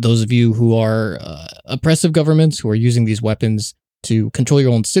 And those of you who are oppressive governments who are using these weapons to control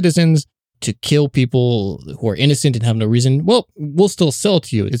your own citizens, to kill people who are innocent and have no reason, well, we'll still sell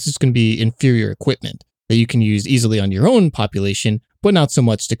to you. It's just going to be inferior equipment that you can use easily on your own population, but not so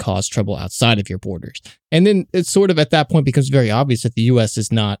much to cause trouble outside of your borders. And then it's sort of at that point becomes very obvious that the U.S.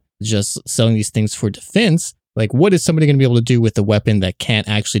 is not just selling these things for defense. Like, what is somebody going to be able to do with a weapon that can't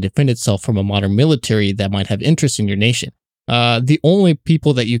actually defend itself from a modern military that might have interest in your nation? The only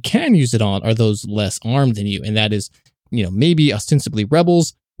people that you can use it on are those less armed than you. And that is, maybe ostensibly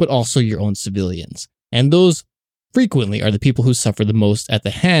rebels, but also your own civilians. And those frequently are the people who suffer the most at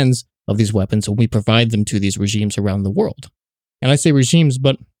the hands of these weapons when we provide them to these regimes around the world. And I say regimes,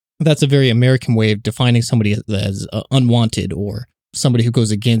 but that's a very American way of defining somebody as unwanted or somebody who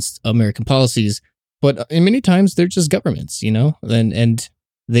goes against American policies. But many times they're just governments, and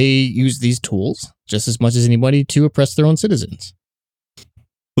they use these tools just as much as anybody to oppress their own citizens.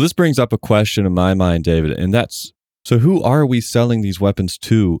 Well, this brings up a question in my mind, David, and that's, so who are we selling these weapons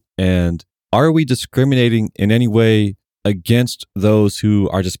to? And are we discriminating in any way against those who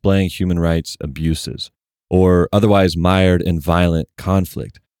are displaying human rights abuses or otherwise mired in violent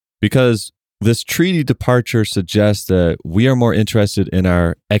conflict? Because this treaty departure suggests that we are more interested in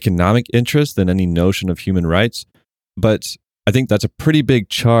our economic interests than any notion of human rights. But I think that's a pretty big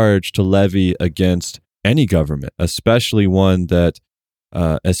charge to levy against any government, especially one that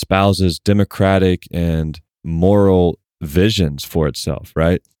espouses democratic and moral visions for itself,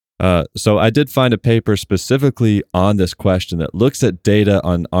 right? So I did find a paper specifically on this question that looks at data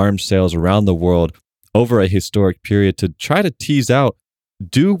on arms sales around the world over a historic period to try to tease out,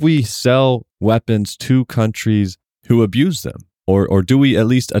 do we sell weapons to countries who abuse them? Or do we at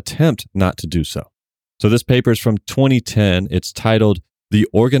least attempt not to do so? So this paper is from 2010. It's titled The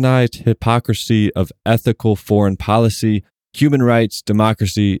Organized Hypocrisy of Ethical Foreign Policy, Human Rights,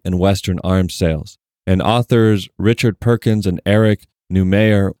 Democracy, and Western Arms Sales. And authors Richard Perkins and Eric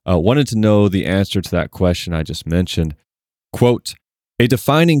Neumayer wanted to know the answer to that question I just mentioned. Quote, a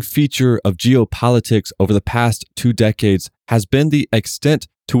defining feature of geopolitics over the past 2 decades has been the extent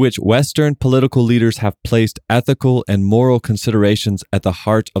to which Western political leaders have placed ethical and moral considerations at the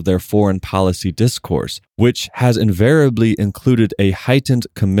heart of their foreign policy discourse, which has invariably included a heightened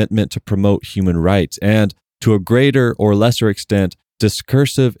commitment to promote human rights and, to a greater or lesser extent,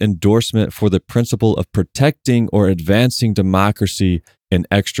 discursive endorsement for the principle of protecting or advancing democracy in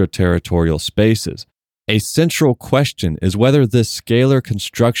extraterritorial spaces. A central question is whether this scalar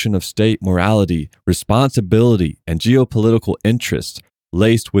construction of state morality, responsibility, and geopolitical interests,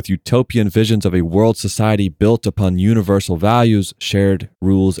 laced with utopian visions of a world society built upon universal values, shared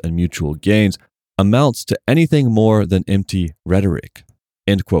rules, and mutual gains, amounts to anything more than empty rhetoric.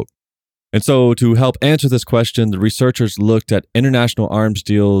 End quote. And so, to help answer this question, the researchers looked at international arms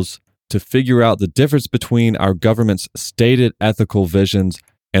deals to figure out the difference between our government's stated ethical visions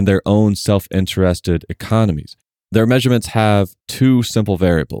and their own self-interested economies. Their measurements have 2 simple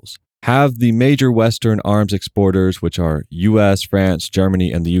variables. Have the major Western arms exporters, which are US, France,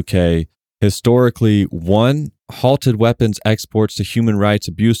 Germany, and the UK, historically, 1, halted weapons exports to human rights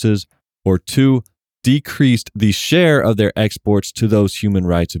abuses, or 2, decreased the share of their exports to those human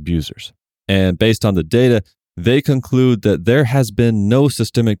rights abusers? And based on the data, they conclude that there has been no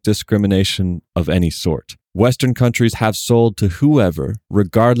systemic discrimination of any sort. Western countries have sold to whoever,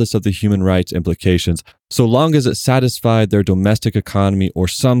 regardless of the human rights implications, so long as it satisfied their domestic economy or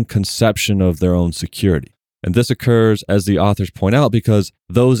some conception of their own security. And this occurs, as the authors point out, because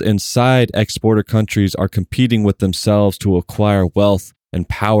those inside exporter countries are competing with themselves to acquire wealth and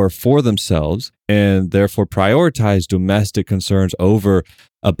power for themselves, and therefore prioritize domestic concerns over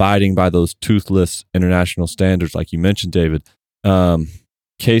abiding by those toothless international standards, like you mentioned, David.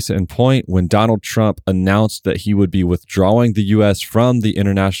 Case in point, when Donald Trump announced that he would be withdrawing the U.S. from the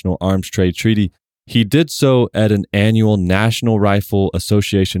International Arms Trade Treaty, he did so at an annual National Rifle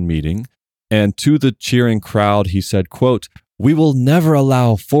Association meeting. And to the cheering crowd, he said, quote, "We will never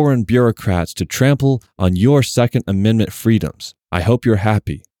allow foreign bureaucrats to trample on your Second Amendment freedoms. I hope you're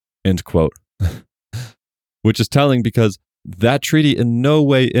happy," end quote. Which is telling because that treaty in no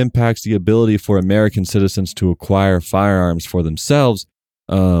way impacts the ability for American citizens to acquire firearms for themselves,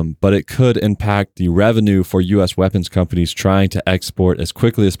 but it could impact the revenue for U.S. weapons companies trying to export as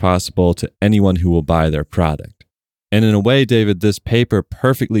quickly as possible to anyone who will buy their product. And in a way, David, this paper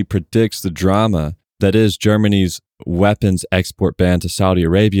perfectly predicts the drama that is Germany's weapons export ban to Saudi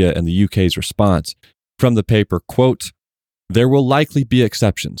Arabia and the UK's response. From the paper, quote, "There will likely be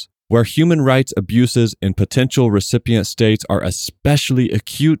exceptions where human rights abuses in potential recipient states are especially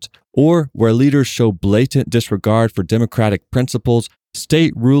acute or where leaders show blatant disregard for democratic principles.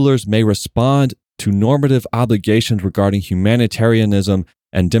 State rulers may respond to normative obligations regarding humanitarianism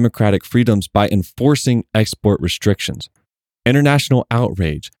and democratic freedoms by enforcing export restrictions. International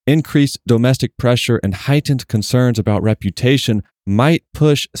outrage, increased domestic pressure, and heightened concerns about reputation might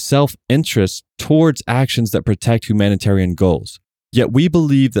push self-interest towards actions that protect humanitarian goals. Yet we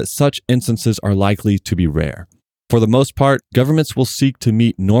believe that such instances are likely to be rare. For the most part, governments will seek to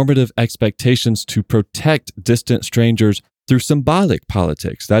meet normative expectations to protect distant strangers through symbolic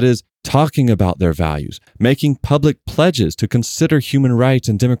politics, that is, talking about their values, making public pledges to consider human rights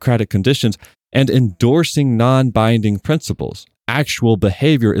and democratic conditions, and endorsing non-binding principles. Actual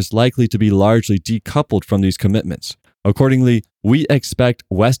behavior is likely to be largely decoupled from these commitments. Accordingly, we expect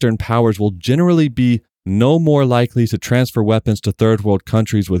Western powers will generally be no more likely to transfer weapons to third world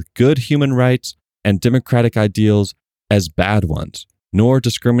countries with good human rights and democratic ideals as bad ones, nor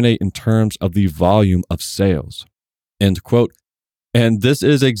discriminate in terms of the volume of sales." End quote. And this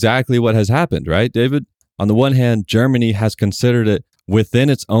is exactly what has happened, right, David? On the one hand, Germany has considered it within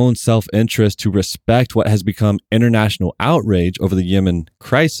its own self-interest to respect what has become international outrage over the Yemen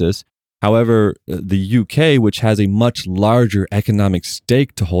crisis. However, the UK, which has a much larger economic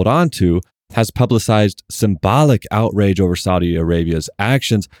stake to hold on to, has publicized symbolic outrage over Saudi Arabia's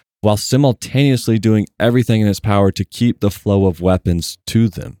actions while simultaneously doing everything in its power to keep the flow of weapons to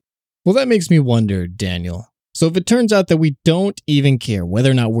them. Well, that makes me wonder, Daniel. So if it turns out that we don't even care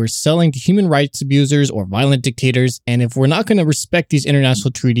whether or not we're selling to human rights abusers or violent dictators, and if we're not going to respect these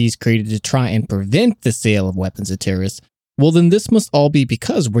international treaties created to try and prevent the sale of weapons to terrorists, well, then this must all be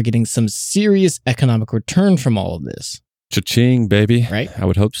because we're getting some serious economic return from all of this. Cha-ching, baby. Right? I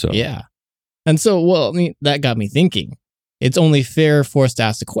would hope so. Yeah. And so, well, I mean, that got me thinking. It's only fair for us to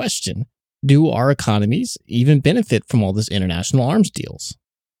ask the question, do our economies even benefit from all this international arms deals?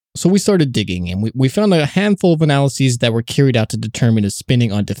 So we started digging, and we found a handful of analyses that were carried out to determine if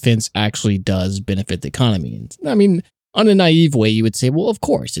spending on defense actually does benefit the economy. And I mean, on a naive way, you would say, well, of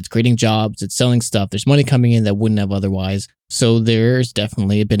course, it's creating jobs, it's selling stuff, there's money coming in that wouldn't have otherwise, so there's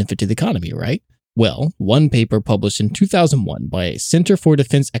definitely a benefit to the economy, right? Well, one paper published in 2001 by Center for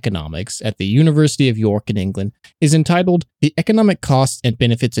Defense Economics at the University of York in England is entitled The Economic Costs and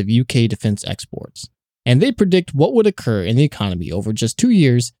Benefits of UK Defense Exports. And they predict what would occur in the economy over just 2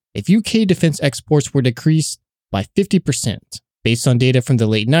 years if UK defense exports were decreased by 50%, based on data from the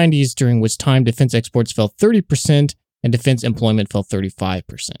late 90s, during which time defense exports fell 30% and defense employment fell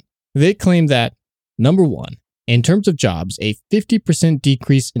 35%. They claim that, number one, in terms of jobs, a 50%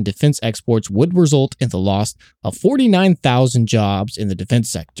 decrease in defense exports would result in the loss of 49,000 jobs in the defense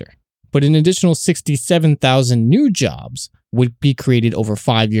sector, but an additional 67,000 new jobs would be created over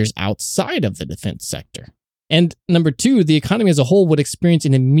 5 years outside of the defense sector. And number two, the economy as a whole would experience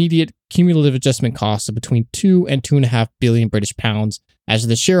an immediate cumulative adjustment cost of between 2 and 2.5 billion British pounds as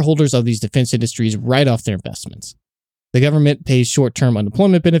the shareholders of these defense industries write off their investments. The government pays short-term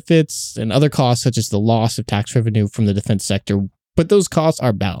unemployment benefits and other costs such as the loss of tax revenue from the defense sector, but those costs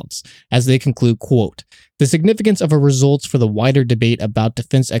are balanced, as they conclude, quote, the significance of our results for the wider debate about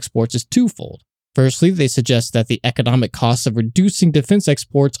defense exports is twofold. Firstly, they suggest that the economic costs of reducing defense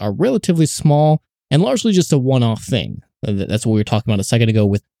exports are relatively small and largely just a one-off thing. That's what we were talking about a second ago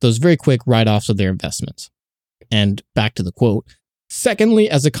with those very quick write-offs of their investments. And back to the quote. Secondly,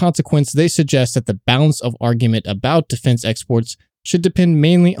 as a consequence, they suggest that the balance of argument about defense exports should depend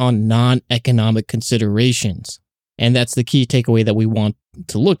mainly on non-economic considerations. And that's the key takeaway that we want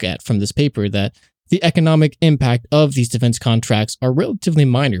to look at from this paper, that the economic impact of these defense contracts are relatively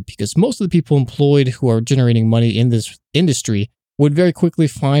minor because most of the people employed who are generating money in this industry would very quickly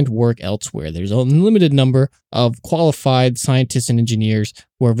find work elsewhere. There's a limited number of qualified scientists and engineers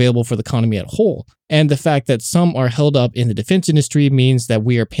who are available for the economy as a whole. And the fact that some are held up in the defense industry means that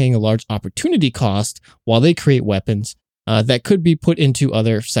we are paying a large opportunity cost while they create weapons that could be put into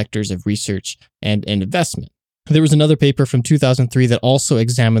other sectors of research and investment. There was another paper from 2003 that also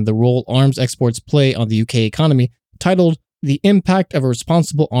examined the role arms exports play on the UK economy, titled The Impact of a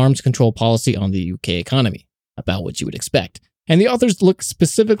Responsible Arms Control Policy on the UK Economy, about what you would expect. And the authors look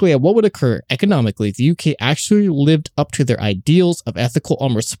specifically at what would occur economically if the UK actually lived up to their ideals of ethical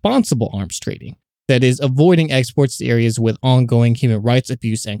and responsible arms trading, that is, avoiding exports to areas with ongoing human rights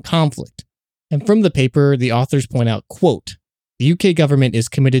abuse and conflict. And from the paper, the authors point out, quote, the UK government is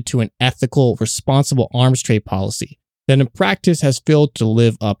committed to an ethical, responsible arms trade policy that in practice has failed to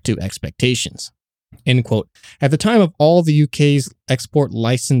live up to expectations. End quote. At the time of all the UK's export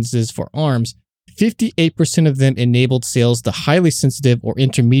licenses for arms, 58% of them enabled sales to highly sensitive or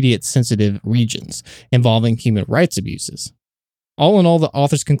intermediate sensitive regions involving human rights abuses. All in all, the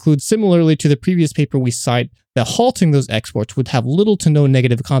authors conclude similarly to the previous paper we cite that halting those exports would have little to no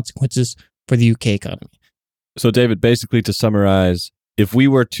negative consequences for the UK economy. So, David, basically to summarize, if we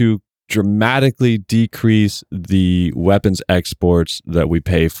were to dramatically decrease the weapons exports that we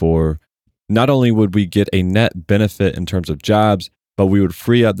pay for, not only would we get a net benefit in terms of jobs, but we would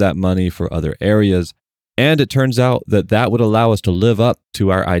free up that money for other areas. And it turns out that that would allow us to live up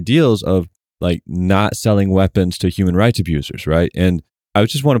to our ideals of like not selling weapons to human rights abusers, right? And I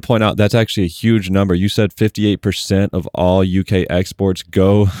just want to point out that's actually a huge number. You said 58% of all UK exports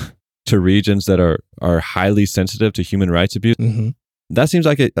go to regions that are highly sensitive to human rights abuse. Mm-hmm. That seems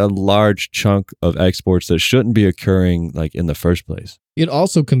like a large chunk of exports that shouldn't be occurring like in the first place. It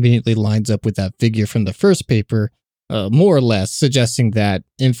also conveniently lines up with that figure from the first paper, more or less suggesting that,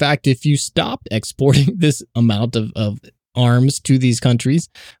 in fact, if you stopped exporting this amount of arms to these countries,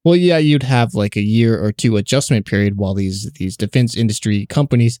 well, yeah, you'd have like a year or two adjustment period while these defense industry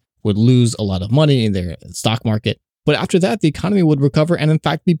companies would lose a lot of money in their stock market. But after that, the economy would recover and, in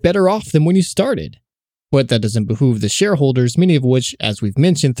fact, be better off than when you started. But that doesn't behoove the shareholders, many of which, as we've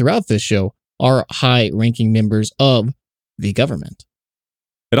mentioned throughout this show, are high-ranking members of the government.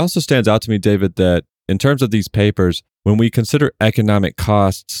 It also stands out to me, David, that in terms of these papers, when we consider economic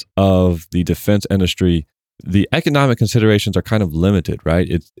costs of the defense industry, the economic considerations are kind of limited, right?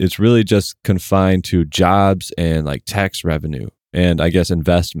 It's really just confined to jobs and like tax revenue and I guess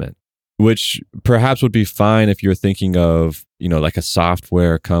investment, which perhaps would be fine if you're thinking of, you know, like a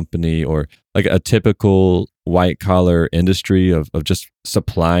software company or like a typical white collar industry of just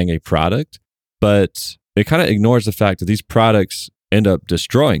supplying a product. But it kind of ignores the fact that these products end up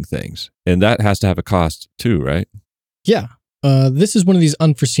destroying things. And that has to have a cost too, right? Yeah. This is one of these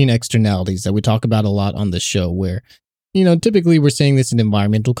unforeseen externalities that we talk about a lot on this show, where typically we're saying this in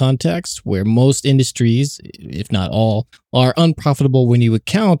environmental context where most industries, if not all, are unprofitable when you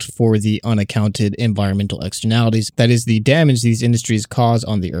account for the unaccounted environmental externalities. That is the damage these industries cause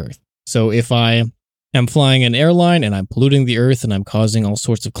on the earth. So if I am flying an airline and I'm polluting the earth and I'm causing all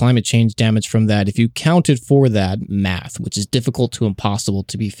sorts of climate change damage from that, if you counted for that math, which is difficult to impossible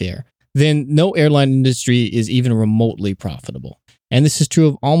to be fair, then no airline industry is even remotely profitable. And this is true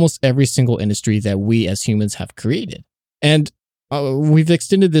of almost every single industry that we as humans have created. And we've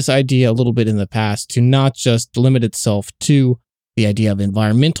extended this idea a little bit in the past to not just limit itself to the idea of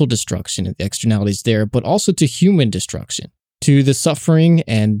environmental destruction and the externalities there, but also to human destruction, to the suffering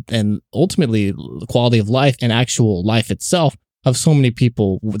and ultimately the quality of life and actual life itself of so many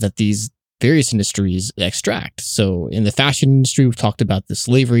people that these various industries extract. So in the fashion industry, we've talked about the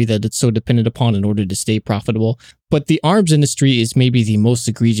slavery that it's so dependent upon in order to stay profitable. But the arms industry is maybe the most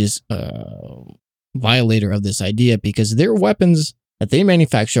egregious violator of this idea because their weapons that they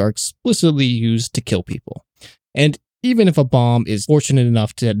manufacture are explicitly used to kill people. And even if a bomb is fortunate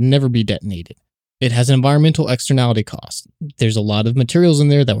enough to never be detonated, it has an environmental externality cost. There's a lot of materials in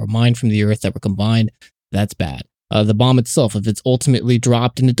there that were mined from the earth that were combined. That's bad. The bomb itself, if it's ultimately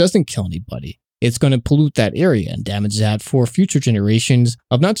dropped and it doesn't kill anybody, it's going to pollute that area and damage that for future generations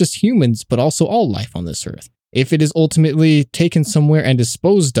of not just humans, but also all life on this earth. If it is ultimately taken somewhere and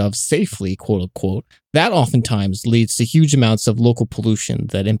disposed of safely, quote unquote, that oftentimes leads to huge amounts of local pollution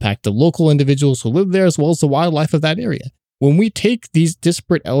that impact the local individuals who live there as well as the wildlife of that area. When we take these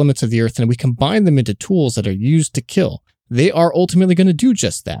disparate elements of the earth and we combine them into tools that are used to kill, they are ultimately going to do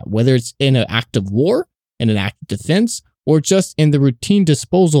just that, whether it's in an act of war, in an act of defense, or just in the routine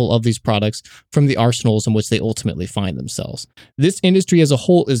disposal of these products from the arsenals in which they ultimately find themselves. This industry as a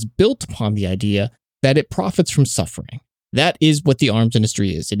whole is built upon the idea that it profits from suffering. That is what the arms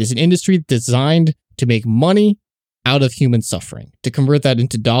industry is. It is an industry designed to make money out of human suffering, to convert that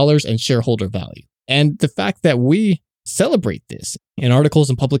into dollars and shareholder value. And the fact that we celebrate this in articles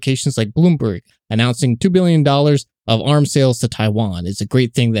and publications like Bloomberg announcing $2 billion of arms sales to Taiwan is a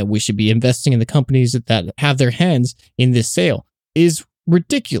great thing that we should be investing in the companies that have their hands in this sale is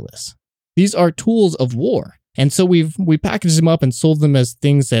ridiculous. These are tools of war. And so we packaged them up and sold them as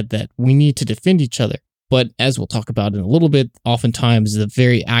things that we need to defend each other. But as we'll talk about in a little bit, oftentimes the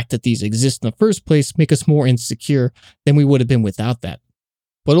very act that these exist in the first place make us more insecure than we would have been without that.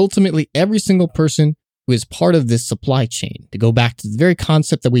 But ultimately, every single person who is part of this supply chain, to go back to the very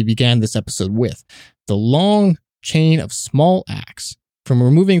concept that we began this episode with, the long chain of small acts, from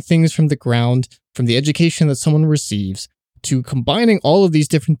removing things from the ground, from the education that someone receives, to combining all of these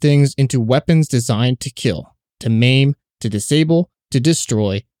different things into weapons designed to kill, to maim, to disable, to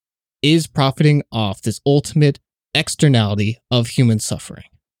destroy, is profiting off this ultimate externality of human suffering.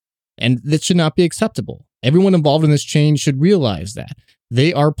 And that should not be acceptable. Everyone involved in this chain should realize that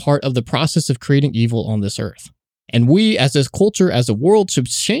they are part of the process of creating evil on this earth. And we, as a culture, as a world, should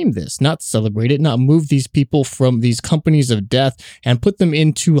shame this, not celebrate it, not move these people from these companies of death and put them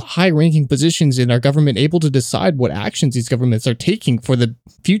into high-ranking positions in our government, able to decide what actions these governments are taking for the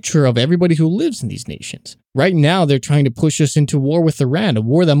future of everybody who lives in these nations. Right now, they're trying to push us into war with Iran, a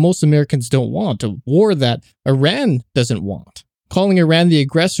war that most Americans don't want, a war that Iran doesn't want. Calling Iran the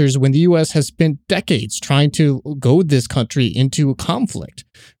aggressors when the U.S. has spent decades trying to goad this country into a conflict.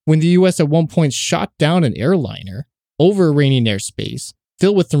 When the U.S. at one point shot down an airliner over Iranian airspace,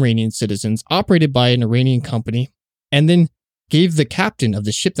 filled with Iranian citizens, operated by an Iranian company, and then gave the captain of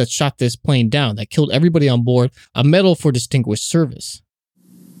the ship that shot this plane down, that killed everybody on board, a medal for distinguished service.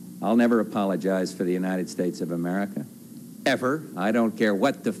 I'll never apologize for the United States of America. Ever. I don't care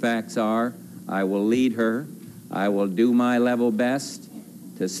what the facts are. I will lead her. I will do my level best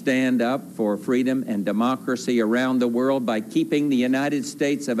to stand up for freedom and democracy around the world by keeping the United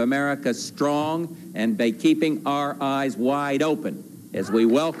States of America strong and by keeping our eyes wide open as we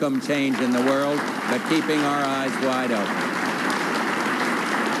welcome change in the world, but keeping our eyes wide open.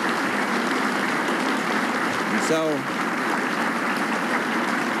 And so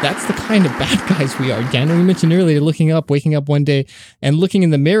that's the kind of bad guys we are. Daniel, you mentioned earlier waking up one day and looking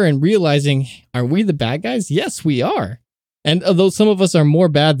in the mirror and realizing, are we the bad guys? Yes, we are. And although some of us are more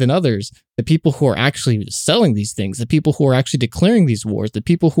bad than others, the people who are actually selling these things, the people who are actually declaring these wars, the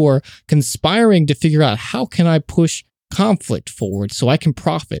people who are conspiring to figure out how can I push conflict forward so I can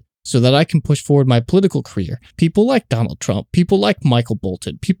profit, so that I can push forward my political career. People like Donald Trump, people like Michael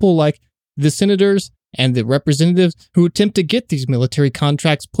Bolton, people like the senators and the representatives who attempt to get these military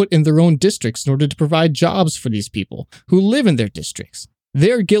contracts put in their own districts in order to provide jobs for these people who live in their districts.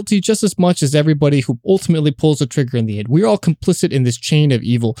 They're guilty just as much as everybody who ultimately pulls the trigger in the end. We're all complicit in this chain of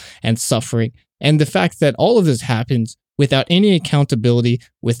evil and suffering And the fact that all of this happens without any accountability,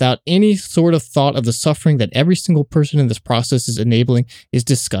 without any sort of thought of the suffering that every single person in this process is enabling is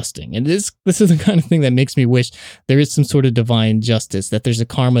disgusting. And this is the kind of thing that makes me wish there is some sort of divine justice, that there's a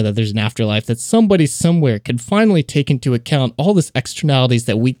karma, that there's an afterlife, that somebody somewhere can finally take into account all these externalities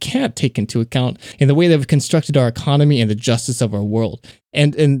that we can't take into account in the way that we've constructed our economy and the justice of our world.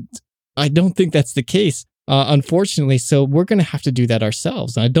 And I don't think that's the case. Unfortunately, so we're going to have to do that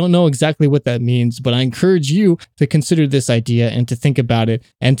ourselves. I don't know exactly what that means, but I encourage you to consider this idea and to think about it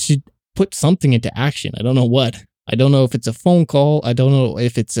and to put something into action. I don't know what. I don't know if it's a phone call. I don't know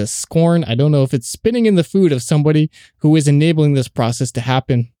if it's a scorn. I don't know if it's spitting in the food of somebody who is enabling this process to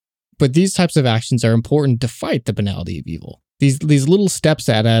happen. But these types of actions are important to fight the banality of evil. These little steps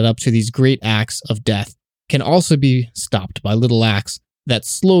that add up to these great acts of death can also be stopped by little acts that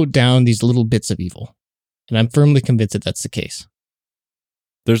slow down these little bits of evil. And I'm firmly convinced that that's the case.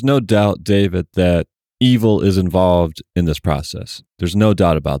 There's no doubt, David, that evil is involved in this process. There's no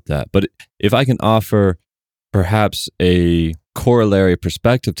doubt about that. But if I can offer perhaps a corollary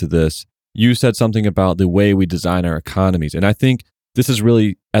perspective to this, you said something about the way we design our economies. And I think this is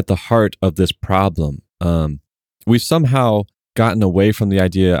really at the heart of this problem. We've somehow gotten away from the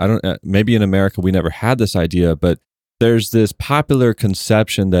idea. Maybe in America we never had this idea, but there's this popular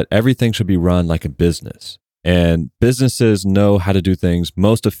conception that everything should be run like a business. And businesses know how to do things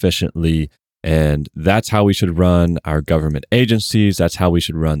most efficiently. And that's how we should run our government agencies. That's how we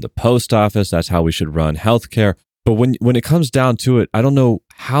should run the post office. That's how we should run healthcare. But when it comes down to it, I don't know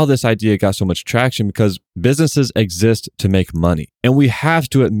how this idea got so much traction, because businesses exist to make money. And we have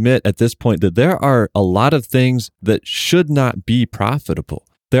to admit at this point that there are a lot of things that should not be profitable.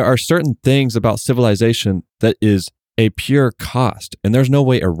 There are certain things about civilization that is a pure cost, and there's no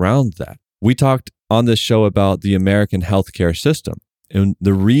way around that. We talked on this show about the American healthcare system. And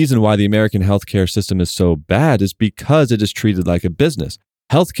the reason why the American healthcare system is so bad is because it is treated like a business.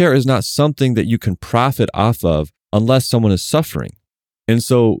 Healthcare is not something that you can profit off of unless someone is suffering. And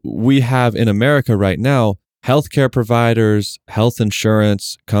so we have in America right now, healthcare providers, health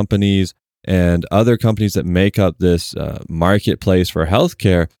insurance companies, and other companies that make up this marketplace for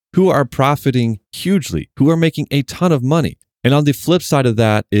healthcare who are profiting hugely, who are making a ton of money. And on the flip side of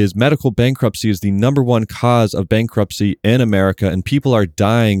that is medical bankruptcy is the number one cause of bankruptcy in America, and people are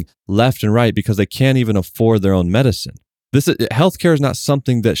dying left and right because they can't even afford their own medicine. Healthcare is not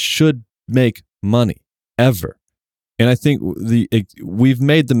something that should make money, ever. And I think we've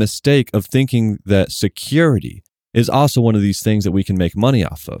made the mistake of thinking that security is also one of these things that we can make money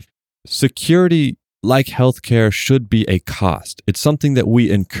off of. Security, like healthcare, should be a cost. It's something that we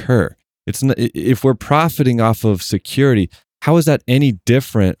incur. If we're profiting off of security, how is that any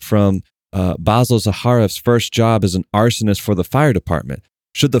different from Basil Zaharev's first job as an arsonist for the fire department?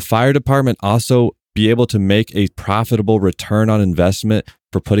 Should the fire department also be able to make a profitable return on investment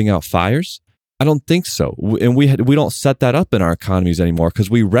for putting out fires? I don't think so. And we don't set that up in our economies anymore because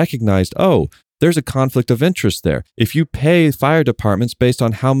we recognized, there's a conflict of interest there. If you pay fire departments based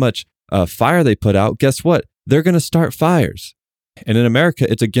on how much fire they put out, guess what? They're going to start fires. And in America,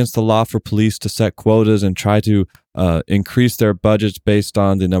 it's against the law for police to set quotas and try to increase their budgets based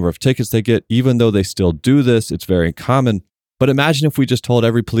on the number of tickets they get. Even though they still do this, it's very common. But imagine if we just told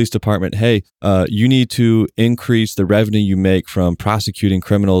every police department, hey, you need to increase the revenue you make from prosecuting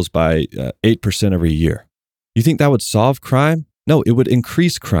criminals by 8% every year. You think that would solve crime? No, it would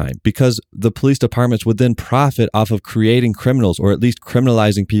increase crime because the police departments would then profit off of creating criminals, or at least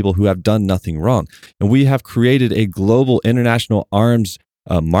criminalizing people who have done nothing wrong. And we have created a global international arms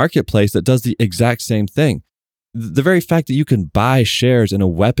marketplace that does the exact same thing. The very fact that you can buy shares in a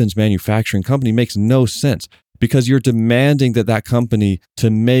weapons manufacturing company makes no sense because you're demanding that company to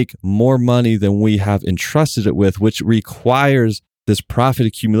make more money than we have entrusted it with, which requires this profit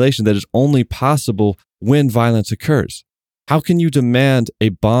accumulation that is only possible when violence occurs. How can you demand a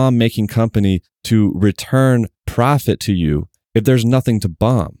bomb-making company to return profit to you if there's nothing to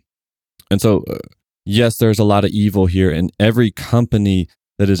bomb? And so, yes, there's a lot of evil here, and every company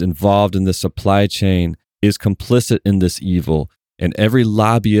that is involved in the supply chain is complicit in this evil. And every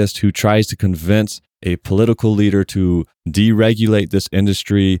lobbyist who tries to convince a political leader to deregulate this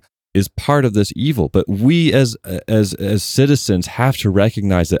industry is part of this evil. But we as citizens have to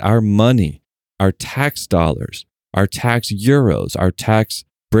recognize that our money, our tax dollars, our tax euros, our tax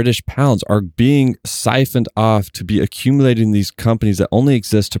British pounds are being siphoned off to be accumulated in these companies that only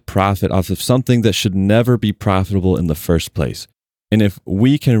exist to profit off of something that should never be profitable in the first place. And if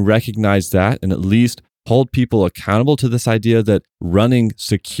we can recognize that and at least hold people accountable to this idea that running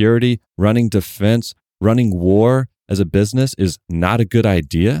security, running defense, running war as a business is not a good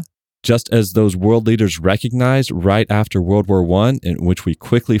idea, just as those world leaders recognized right after World War I, in which we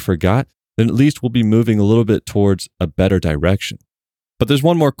quickly forgot, then at least we'll be moving a little bit towards a better direction. But there's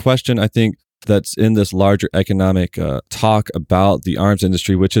one more question, I think, that's in this larger economic talk about the arms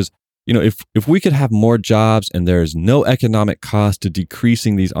industry, which is, if we could have more jobs and there's no economic cost to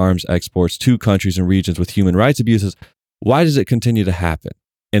decreasing these arms exports to countries and regions with human rights abuses, why does it continue to happen?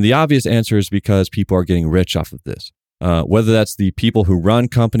 And the obvious answer is because people are getting rich off of this. Whether that's the people who run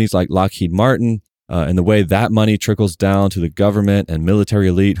companies like Lockheed Martin, and the way that money trickles down to the government and military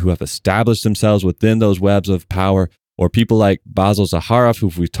elite who have established themselves within those webs of power, or people like Basil Zaharoff, who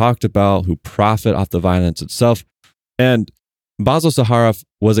we've talked about, who profit off the violence itself. And Basil Zaharoff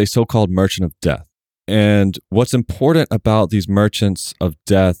was a so-called merchant of death. And what's important about these merchants of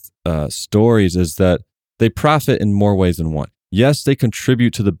death stories is that they profit in more ways than one. Yes, they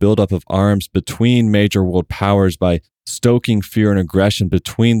contribute to the buildup of arms between major world powers by stoking fear and aggression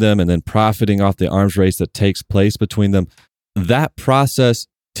between them and then profiting off the arms race that takes place between them. That process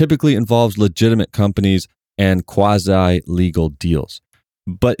typically involves legitimate companies and quasi-legal deals.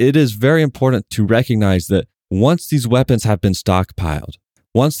 But it is very important to recognize that once these weapons have been stockpiled,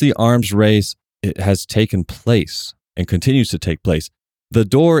 once the arms race has taken place and continues to take place, the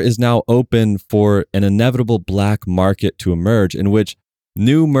door is now open for an inevitable black market to emerge in which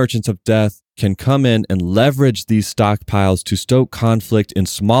new merchants of death can come in and leverage these stockpiles to stoke conflict in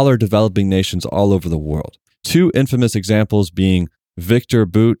smaller developing nations all over the world. Two infamous examples being Victor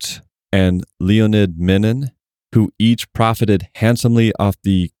Bout and Leonid Minin, who each profited handsomely off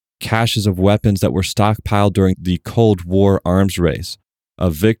the caches of weapons that were stockpiled during the Cold War arms race.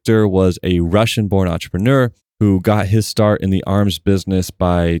 Victor was a Russian-born entrepreneur who got his start in the arms business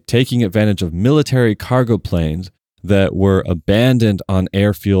by taking advantage of military cargo planes that were abandoned on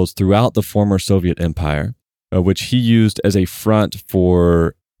airfields throughout the former Soviet Empire, which he used as a front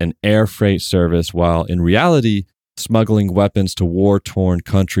for an air freight service, while in reality smuggling weapons to war-torn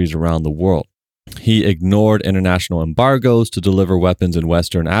countries around the world. He ignored international embargoes to deliver weapons in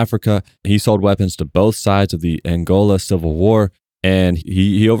Western Africa. He sold weapons to both sides of the Angola Civil War, and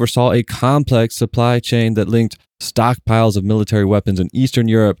he oversaw a complex supply chain that linked stockpiles of military weapons in Eastern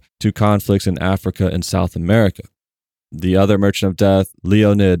Europe to conflicts in Africa and South America. The other merchant of death,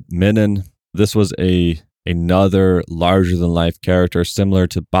 Leonid Minin, this was another larger-than-life character similar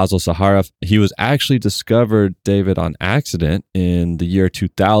to Basil Zaharoff. He was actually discovered, David, on accident in the year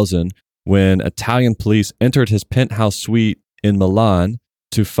 2000 when Italian police entered his penthouse suite in Milan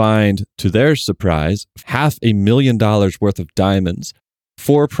to find, to their surprise, $500,000 worth of diamonds,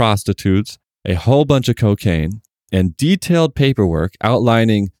 4 prostitutes, a whole bunch of cocaine, and detailed paperwork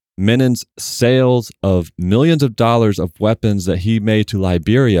outlining Minin's sales of millions of dollars of weapons that he made to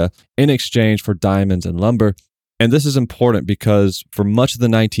Liberia in exchange for diamonds and lumber. And this is important because for much of the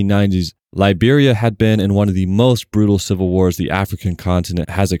 1990s, Liberia had been in one of the most brutal civil wars the African continent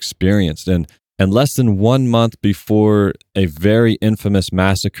has experienced. And less than 1 month before a very infamous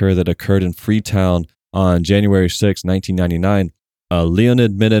massacre that occurred in Freetown on January 6, 1999,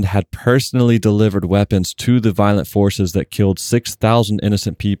 Leonid Minin had personally delivered weapons to the violent forces that killed 6,000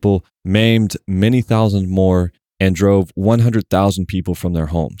 innocent people, maimed many thousand more, and drove 100,000 people from their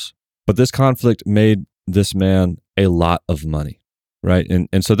homes. But this conflict made this man a lot of money, right?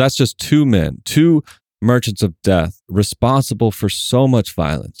 And so that's just 2 men, 2 merchants of death responsible for so much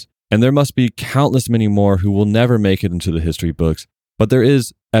violence. And there must be countless many more who will never make it into the history books, but there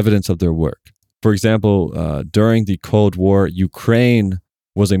is evidence of their work. For example, during the Cold War, Ukraine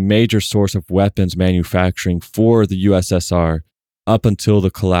was a major source of weapons manufacturing for the USSR up until the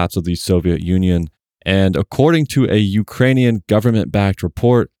collapse of the Soviet Union. And according to a Ukrainian government-backed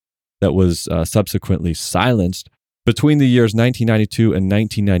report that was subsequently silenced, between the years 1992 and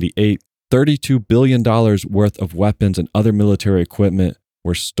 1998, $32 billion worth of weapons and other military equipment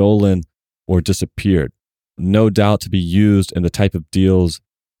were stolen or disappeared, no doubt to be used in the type of deals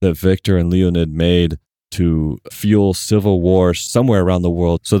that Victor and Leonid made to fuel civil wars somewhere around the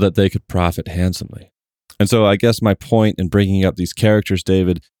world so that they could profit handsomely. And so I guess my point in bringing up these characters,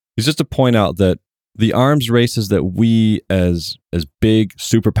 David, is just to point out that the arms races that we as big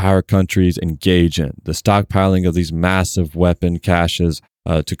superpower countries engage in, the stockpiling of these massive weapon caches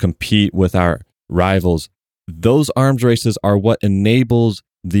to compete with our rivals, those arms races are what enables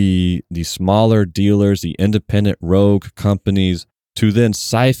the smaller dealers, the independent rogue companies, to then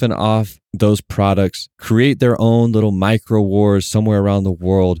siphon off those products, create their own little micro wars somewhere around the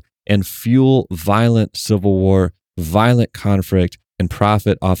world, and fuel violent civil war, violent conflict, and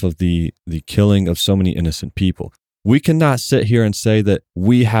profit off of the killing of so many innocent people. We cannot sit here and say that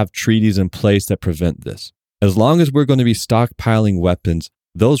we have treaties in place that prevent this. As long as we're going to be stockpiling weapons,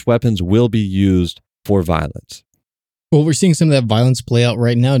 those weapons will be used for violence. Well, we're seeing some of that violence play out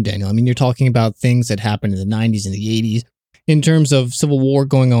right now, Daniel. I mean, you're talking about things that happened in the 90s and the 80s in terms of civil war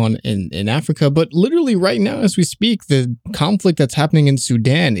going on in Africa. But literally right now, as we speak, the conflict that's happening in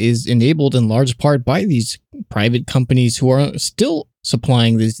Sudan is enabled in large part by these private companies who are still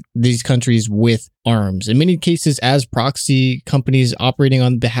supplying these countries with arms. In many cases, as proxy companies operating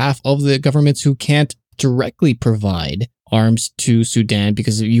on behalf of the governments who can't directly provide arms to Sudan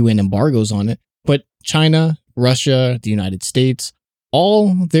because of UN embargoes on it. But China, Russia, the United States,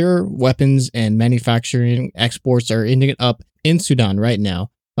 all their weapons and manufacturing exports are ending up in Sudan right now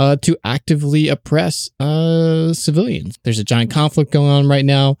to actively oppress civilians. There's a giant conflict going on right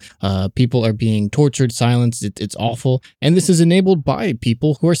now. People are being tortured, silenced. It's awful. And this is enabled by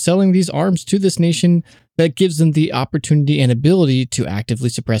people who are selling these arms to this nation that gives them the opportunity and ability to actively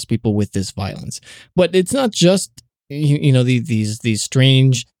suppress people with this violence. But it's not just, these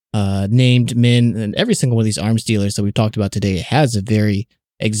strange named men, and every single one of these arms dealers that we've talked about today has a very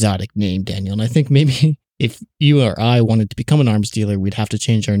exotic name, Daniel. And I think maybe if you or I wanted to become an arms dealer, we'd have to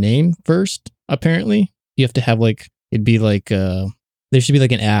change our name first, apparently. You have to have there should be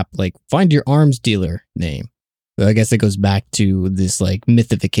an app, like find your arms dealer name. But I guess it goes back to this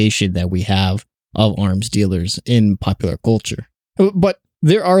mythification that we have of arms dealers in popular culture. But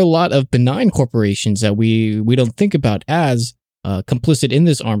there are a lot of benign corporations that we don't think about as complicit in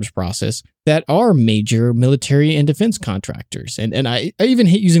this arms process that are major military and defense contractors. And I even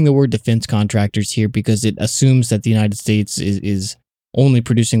hate using the word defense contractors here because it assumes that the United States is only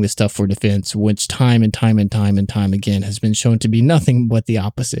producing this stuff for defense, which time and time again has been shown to be nothing but the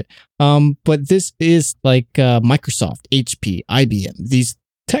opposite. But this is like Microsoft, HP, IBM, these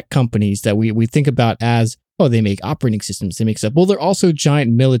tech companies that we think about as, they make operating systems, they make stuff. Well, they're also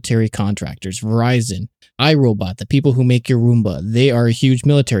giant military contractors. Verizon, iRobot, the people who make your Roomba, they are a huge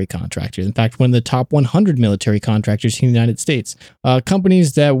military contractor. In fact, one of the top 100 military contractors in the United States.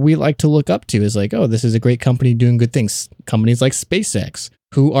 Companies that we like to look up to is this is a great company doing good things. Companies like SpaceX,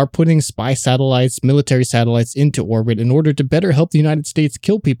 who are putting spy satellites, military satellites into orbit in order to better help the United States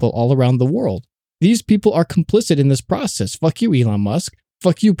kill people all around the world. These people are complicit in this process. Fuck you, Elon Musk.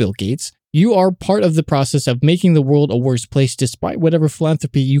 Fuck you, Bill Gates. You are part of the process of making the world a worse place despite whatever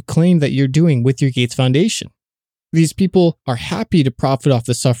philanthropy you claim that you're doing with your Gates Foundation. These people are happy to profit off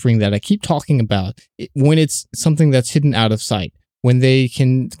the suffering that I keep talking about when it's something that's hidden out of sight, when they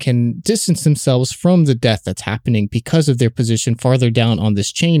can distance themselves from the death that's happening because of their position farther down on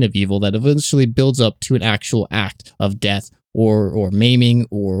this chain of evil that eventually builds up to an actual act of death or maiming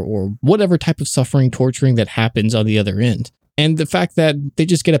or whatever type of suffering, torturing that happens on the other end. And the fact that they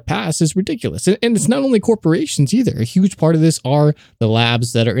just get a pass is ridiculous. And it's not only corporations either. A huge part of this are the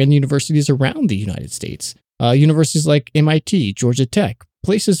labs that are in universities around the United States. Universities like MIT, Georgia Tech,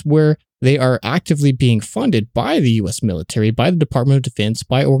 places where they are actively being funded by the U.S. military, by the Department of Defense,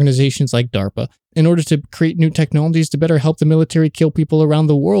 by organizations like DARPA, in order to create new technologies to better help the military kill people around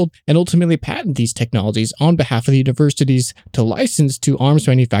the world and ultimately patent these technologies on behalf of the universities to license to arms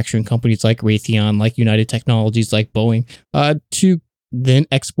manufacturing companies like Raytheon, like United Technologies, like Boeing, to then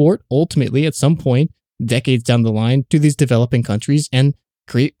export ultimately at some point, decades down the line, to these developing countries and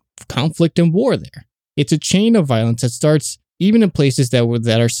create conflict and war there. It's a chain of violence that starts even in places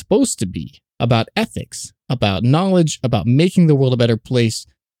that are supposed to be about ethics, about knowledge, about making the world a better place.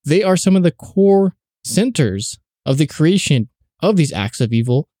 They are some of the core centers of the creation of these acts of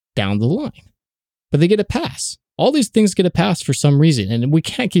evil down the line. But they get a pass. All these things get a pass for some reason, and we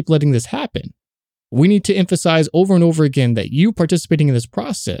can't keep letting this happen. We need to emphasize over and over again that you participating in this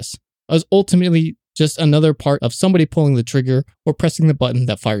process is ultimately just another part of somebody pulling the trigger or pressing the button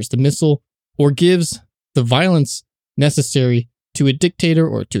that fires the missile or gives the violence necessary to a dictator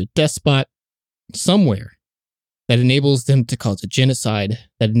or to a despot somewhere that enables them to cause a genocide,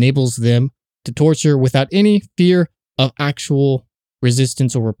 that enables them to torture without any fear of actual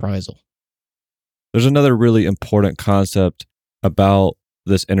resistance or reprisal. There's another really important concept about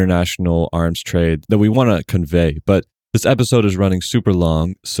this international arms trade that we want to convey, but this episode is running super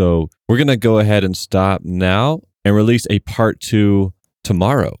long, so we're going to go ahead and stop now and release a part 2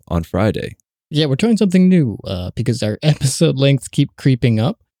 tomorrow on Friday. Yeah, we're trying something new because our episode lengths keep creeping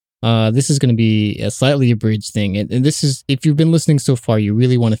up. This is going to be a slightly abridged thing. And this is, if you've been listening so far, you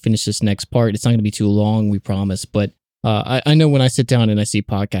really want to finish this next part. It's not going to be too long, we promise. But I know when I sit down and I see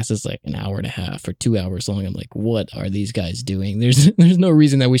podcasts, it's like an hour and a half or 2 hours long. I'm like, what are these guys doing? There's no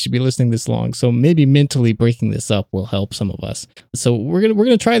reason that we should be listening this long. So maybe mentally breaking this up will help some of us. So we're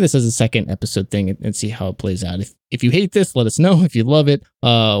gonna try this as a second episode thing and see how it plays out. If you hate this, let us know. If you love it,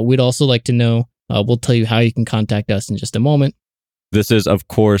 we'd also like to know. We'll tell you how you can contact us in just a moment. This is, of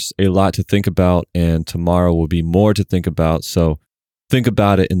course, a lot to think about, and tomorrow will be more to think about. So think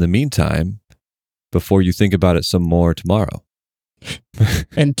about it in the meantime before you think about it some more tomorrow.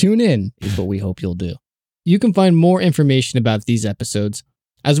 And tune in is what we hope you'll do. You can find more information about these episodes,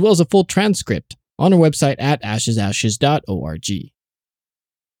 as well as a full transcript, on our website at ashesashes.org.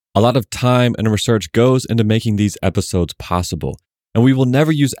 A lot of time and research goes into making these episodes possible, and we will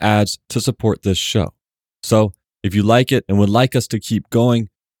never use ads to support this show. So if you like it and would like us to keep going,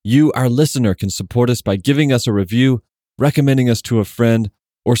 you, our listener, can support us by giving us a review, recommending us to a friend,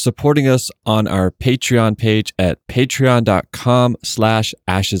 or supporting us on our Patreon page at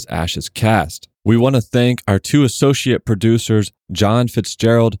patreon.com/ashesashescast. We want to thank our 2 associate producers, John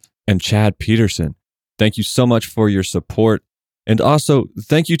Fitzgerald and Chad Peterson. Thank you so much for your support. And also,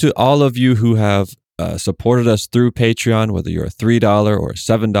 thank you to all of you who have supported us through Patreon, whether you're a $3 or a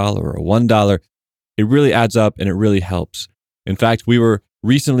 $7 or a $1. It really adds up and it really helps. In fact, we were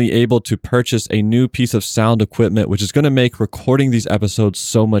recently able to purchase a new piece of sound equipment, which is going to make recording these episodes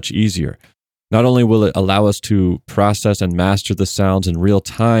so much easier. Not only will it allow us to process and master the sounds in real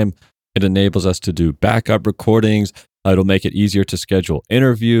time, it enables us to do backup recordings. It'll make it easier to schedule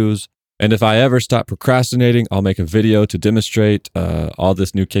interviews. And if I ever stop procrastinating, I'll make a video to demonstrate all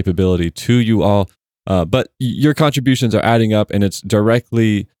this new capability to you all. But your contributions are adding up, and it's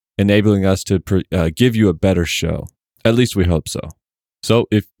directly enabling us to give you a better show. At least we hope so. So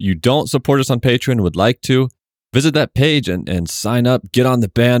if you don't support us on Patreon and would like to, visit that page and sign up, get on the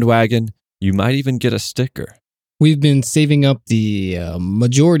bandwagon. You might even get a sticker. We've been saving up the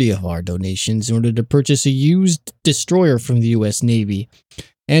majority of our donations in order to purchase a used destroyer from the U.S. Navy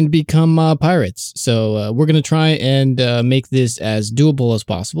and become pirates. So we're going to try and make this as doable as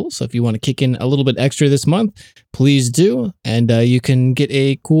possible. So if you want to kick in a little bit extra this month, please do. And you can get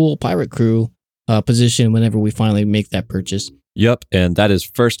a cool pirate crew position whenever we finally make that purchase. Yep, and that is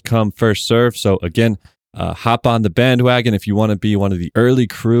first come, first serve. So again, hop on the bandwagon if you want to be one of the early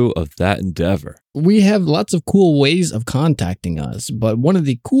crew of that endeavor. We have lots of cool ways of contacting us, but one of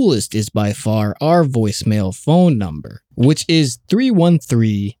the coolest is by far our voicemail phone number, which is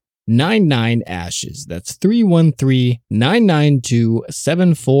 313-99-ASHES. That's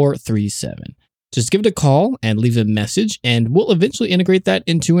 313-992-7437. Just give it a call and leave a message, and we'll eventually integrate that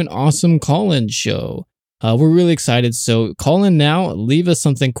into an awesome call-in show. We're really excited, so call in now, leave us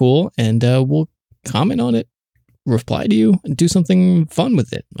something cool, and we'll comment on it, reply to you, and do something fun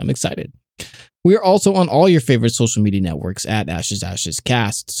with it. I'm excited. We are also on all your favorite social media networks at Ashes Ashes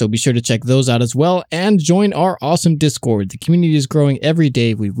Cast, so be sure to check those out as well and join our awesome Discord. The community is growing every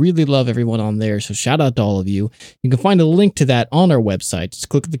day. We really love everyone on there, so shout out to all of you. You can find a link to that on our website. Just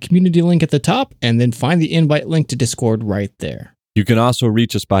click the community link at the top and then find the invite link to Discord right there. You can also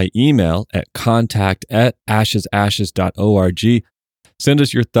reach us by email at contact@ashesashes.org. Send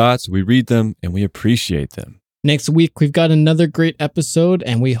us your thoughts. We read them and we appreciate them. Next week, we've got another great episode,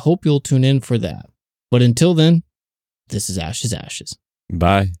 and we hope you'll tune in for that. But until then, this is Ashes Ashes.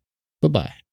 Bye. Bye-bye.